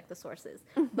 I didn't check the sources,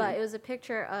 but it was a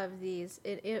picture of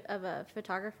of a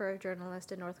photographer, a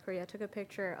journalist in North Korea took a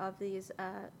picture of these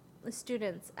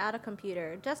students at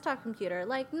a desktop computer,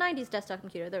 like 90s desktop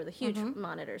computer. They were the huge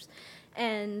monitors,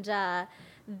 and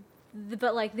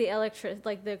but like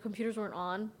the computers weren't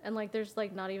on, and like they're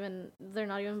not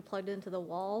even plugged into the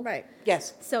wall. Right.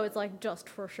 Yes. So it's like just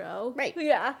for show. Right.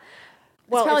 Yeah.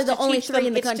 Well, probably it's the to only teach three them,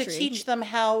 in the it's country. to teach them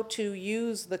how to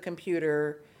use the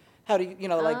computer, how to,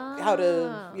 how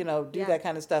to, do yeah. that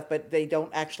kind of stuff, but they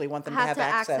don't actually want them to Have have to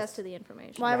access. access to the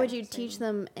information. Why would Right. you teach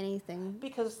them anything?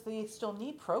 Because they still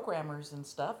need programmers and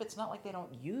stuff. It's not like they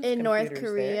don't use In North computers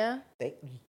Korea? there.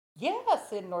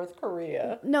 Yes, in North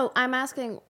Korea. No, I'm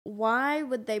asking, why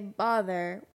would they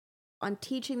bother on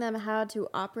teaching them how to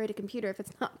operate a computer if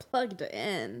it's not plugged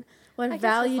in? What I guess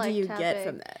value it's do like you get tapping.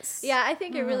 from this? Yeah, I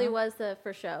think it really was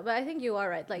for show. But I think you are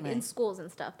right. Like in Right. schools and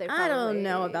stuff, they I probably... don't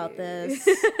know about this.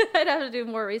 I'd have to do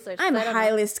more research. 'cause I'm I don't know.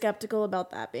 highly skeptical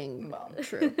about that being Well,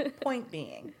 true. Point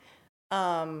being,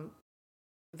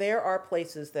 there are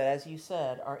places that, as you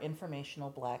said, are informational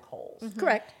black holes.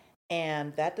 Correct.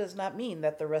 And that does not mean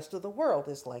that the rest of the world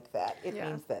is like that. It Yeah.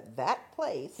 means that that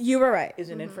place You were right. is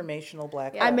an informational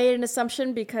black Yeah. I hole. made an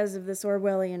assumption because of this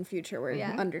Orwellian future we're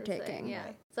Yeah, undertaking. Yeah.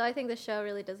 So I think the show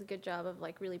really does a good job of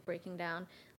like really breaking down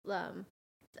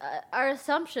our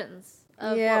assumptions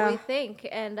of Yeah. what we think,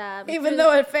 and Even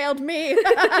though it failed me.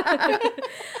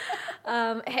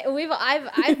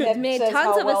 I've made says tons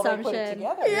how of well they put it assumptions.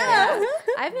 together. Yeah.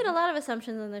 I've made a lot of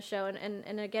assumptions in the show,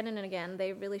 and again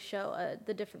they really show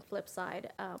the different flip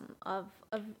side of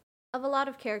a lot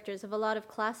of characters, of a lot of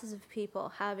classes of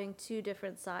people having two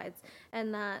different sides,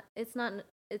 and that it's not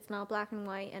black and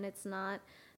white, and it's not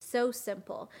so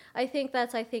simple. I think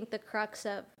the crux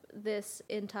of this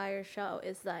entire show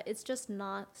is that it's just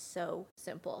not so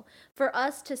simple for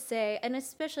us to say, and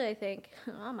especially I think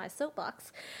on my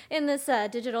soapbox in this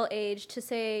digital age, to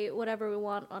say whatever we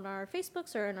want on our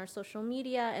Facebooks or in our social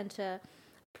media, and to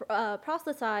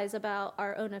proselytize about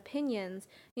our own opinions.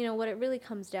 What it really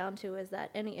comes down to is that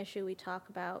any issue we talk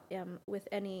about with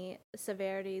any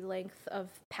severity, length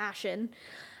of passion,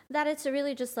 that it's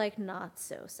really just like not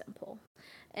so simple.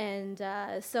 And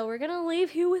so we're gonna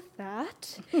leave you with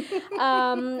that.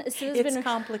 It's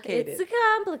complicated. It's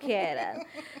complicated.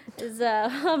 Is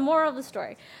a moral of the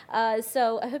story.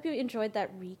 So I hope you enjoyed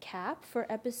that recap for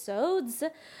episodes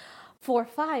 4,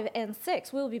 5, and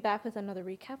 6. We'll be back with another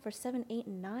recap for 7, 8,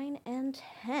 9, and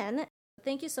 10.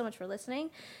 Thank you so much for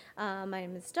listening. My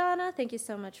name is Donna. Thank you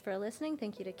so much for listening.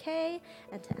 Thank you to Kay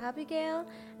and to Abigail.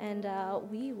 And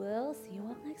we will see you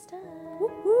all next time.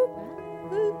 Whoop, whoop.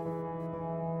 Bye.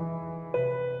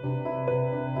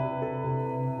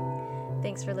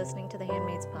 Thanks for listening to the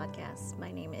Handmaids Podcast.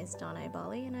 My name is Donna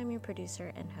Ibali, and I'm your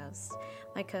producer and host.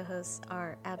 My co-hosts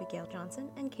are Abigail Johnson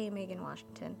and Kay Megan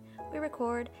Washington. We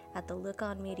record at the Look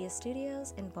On Media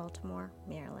Studios in Baltimore,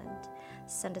 Maryland.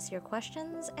 Send us your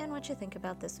questions and what you think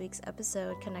about this week's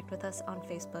episode. Connect with us on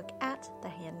Facebook at The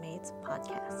Handmaids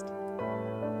Podcast.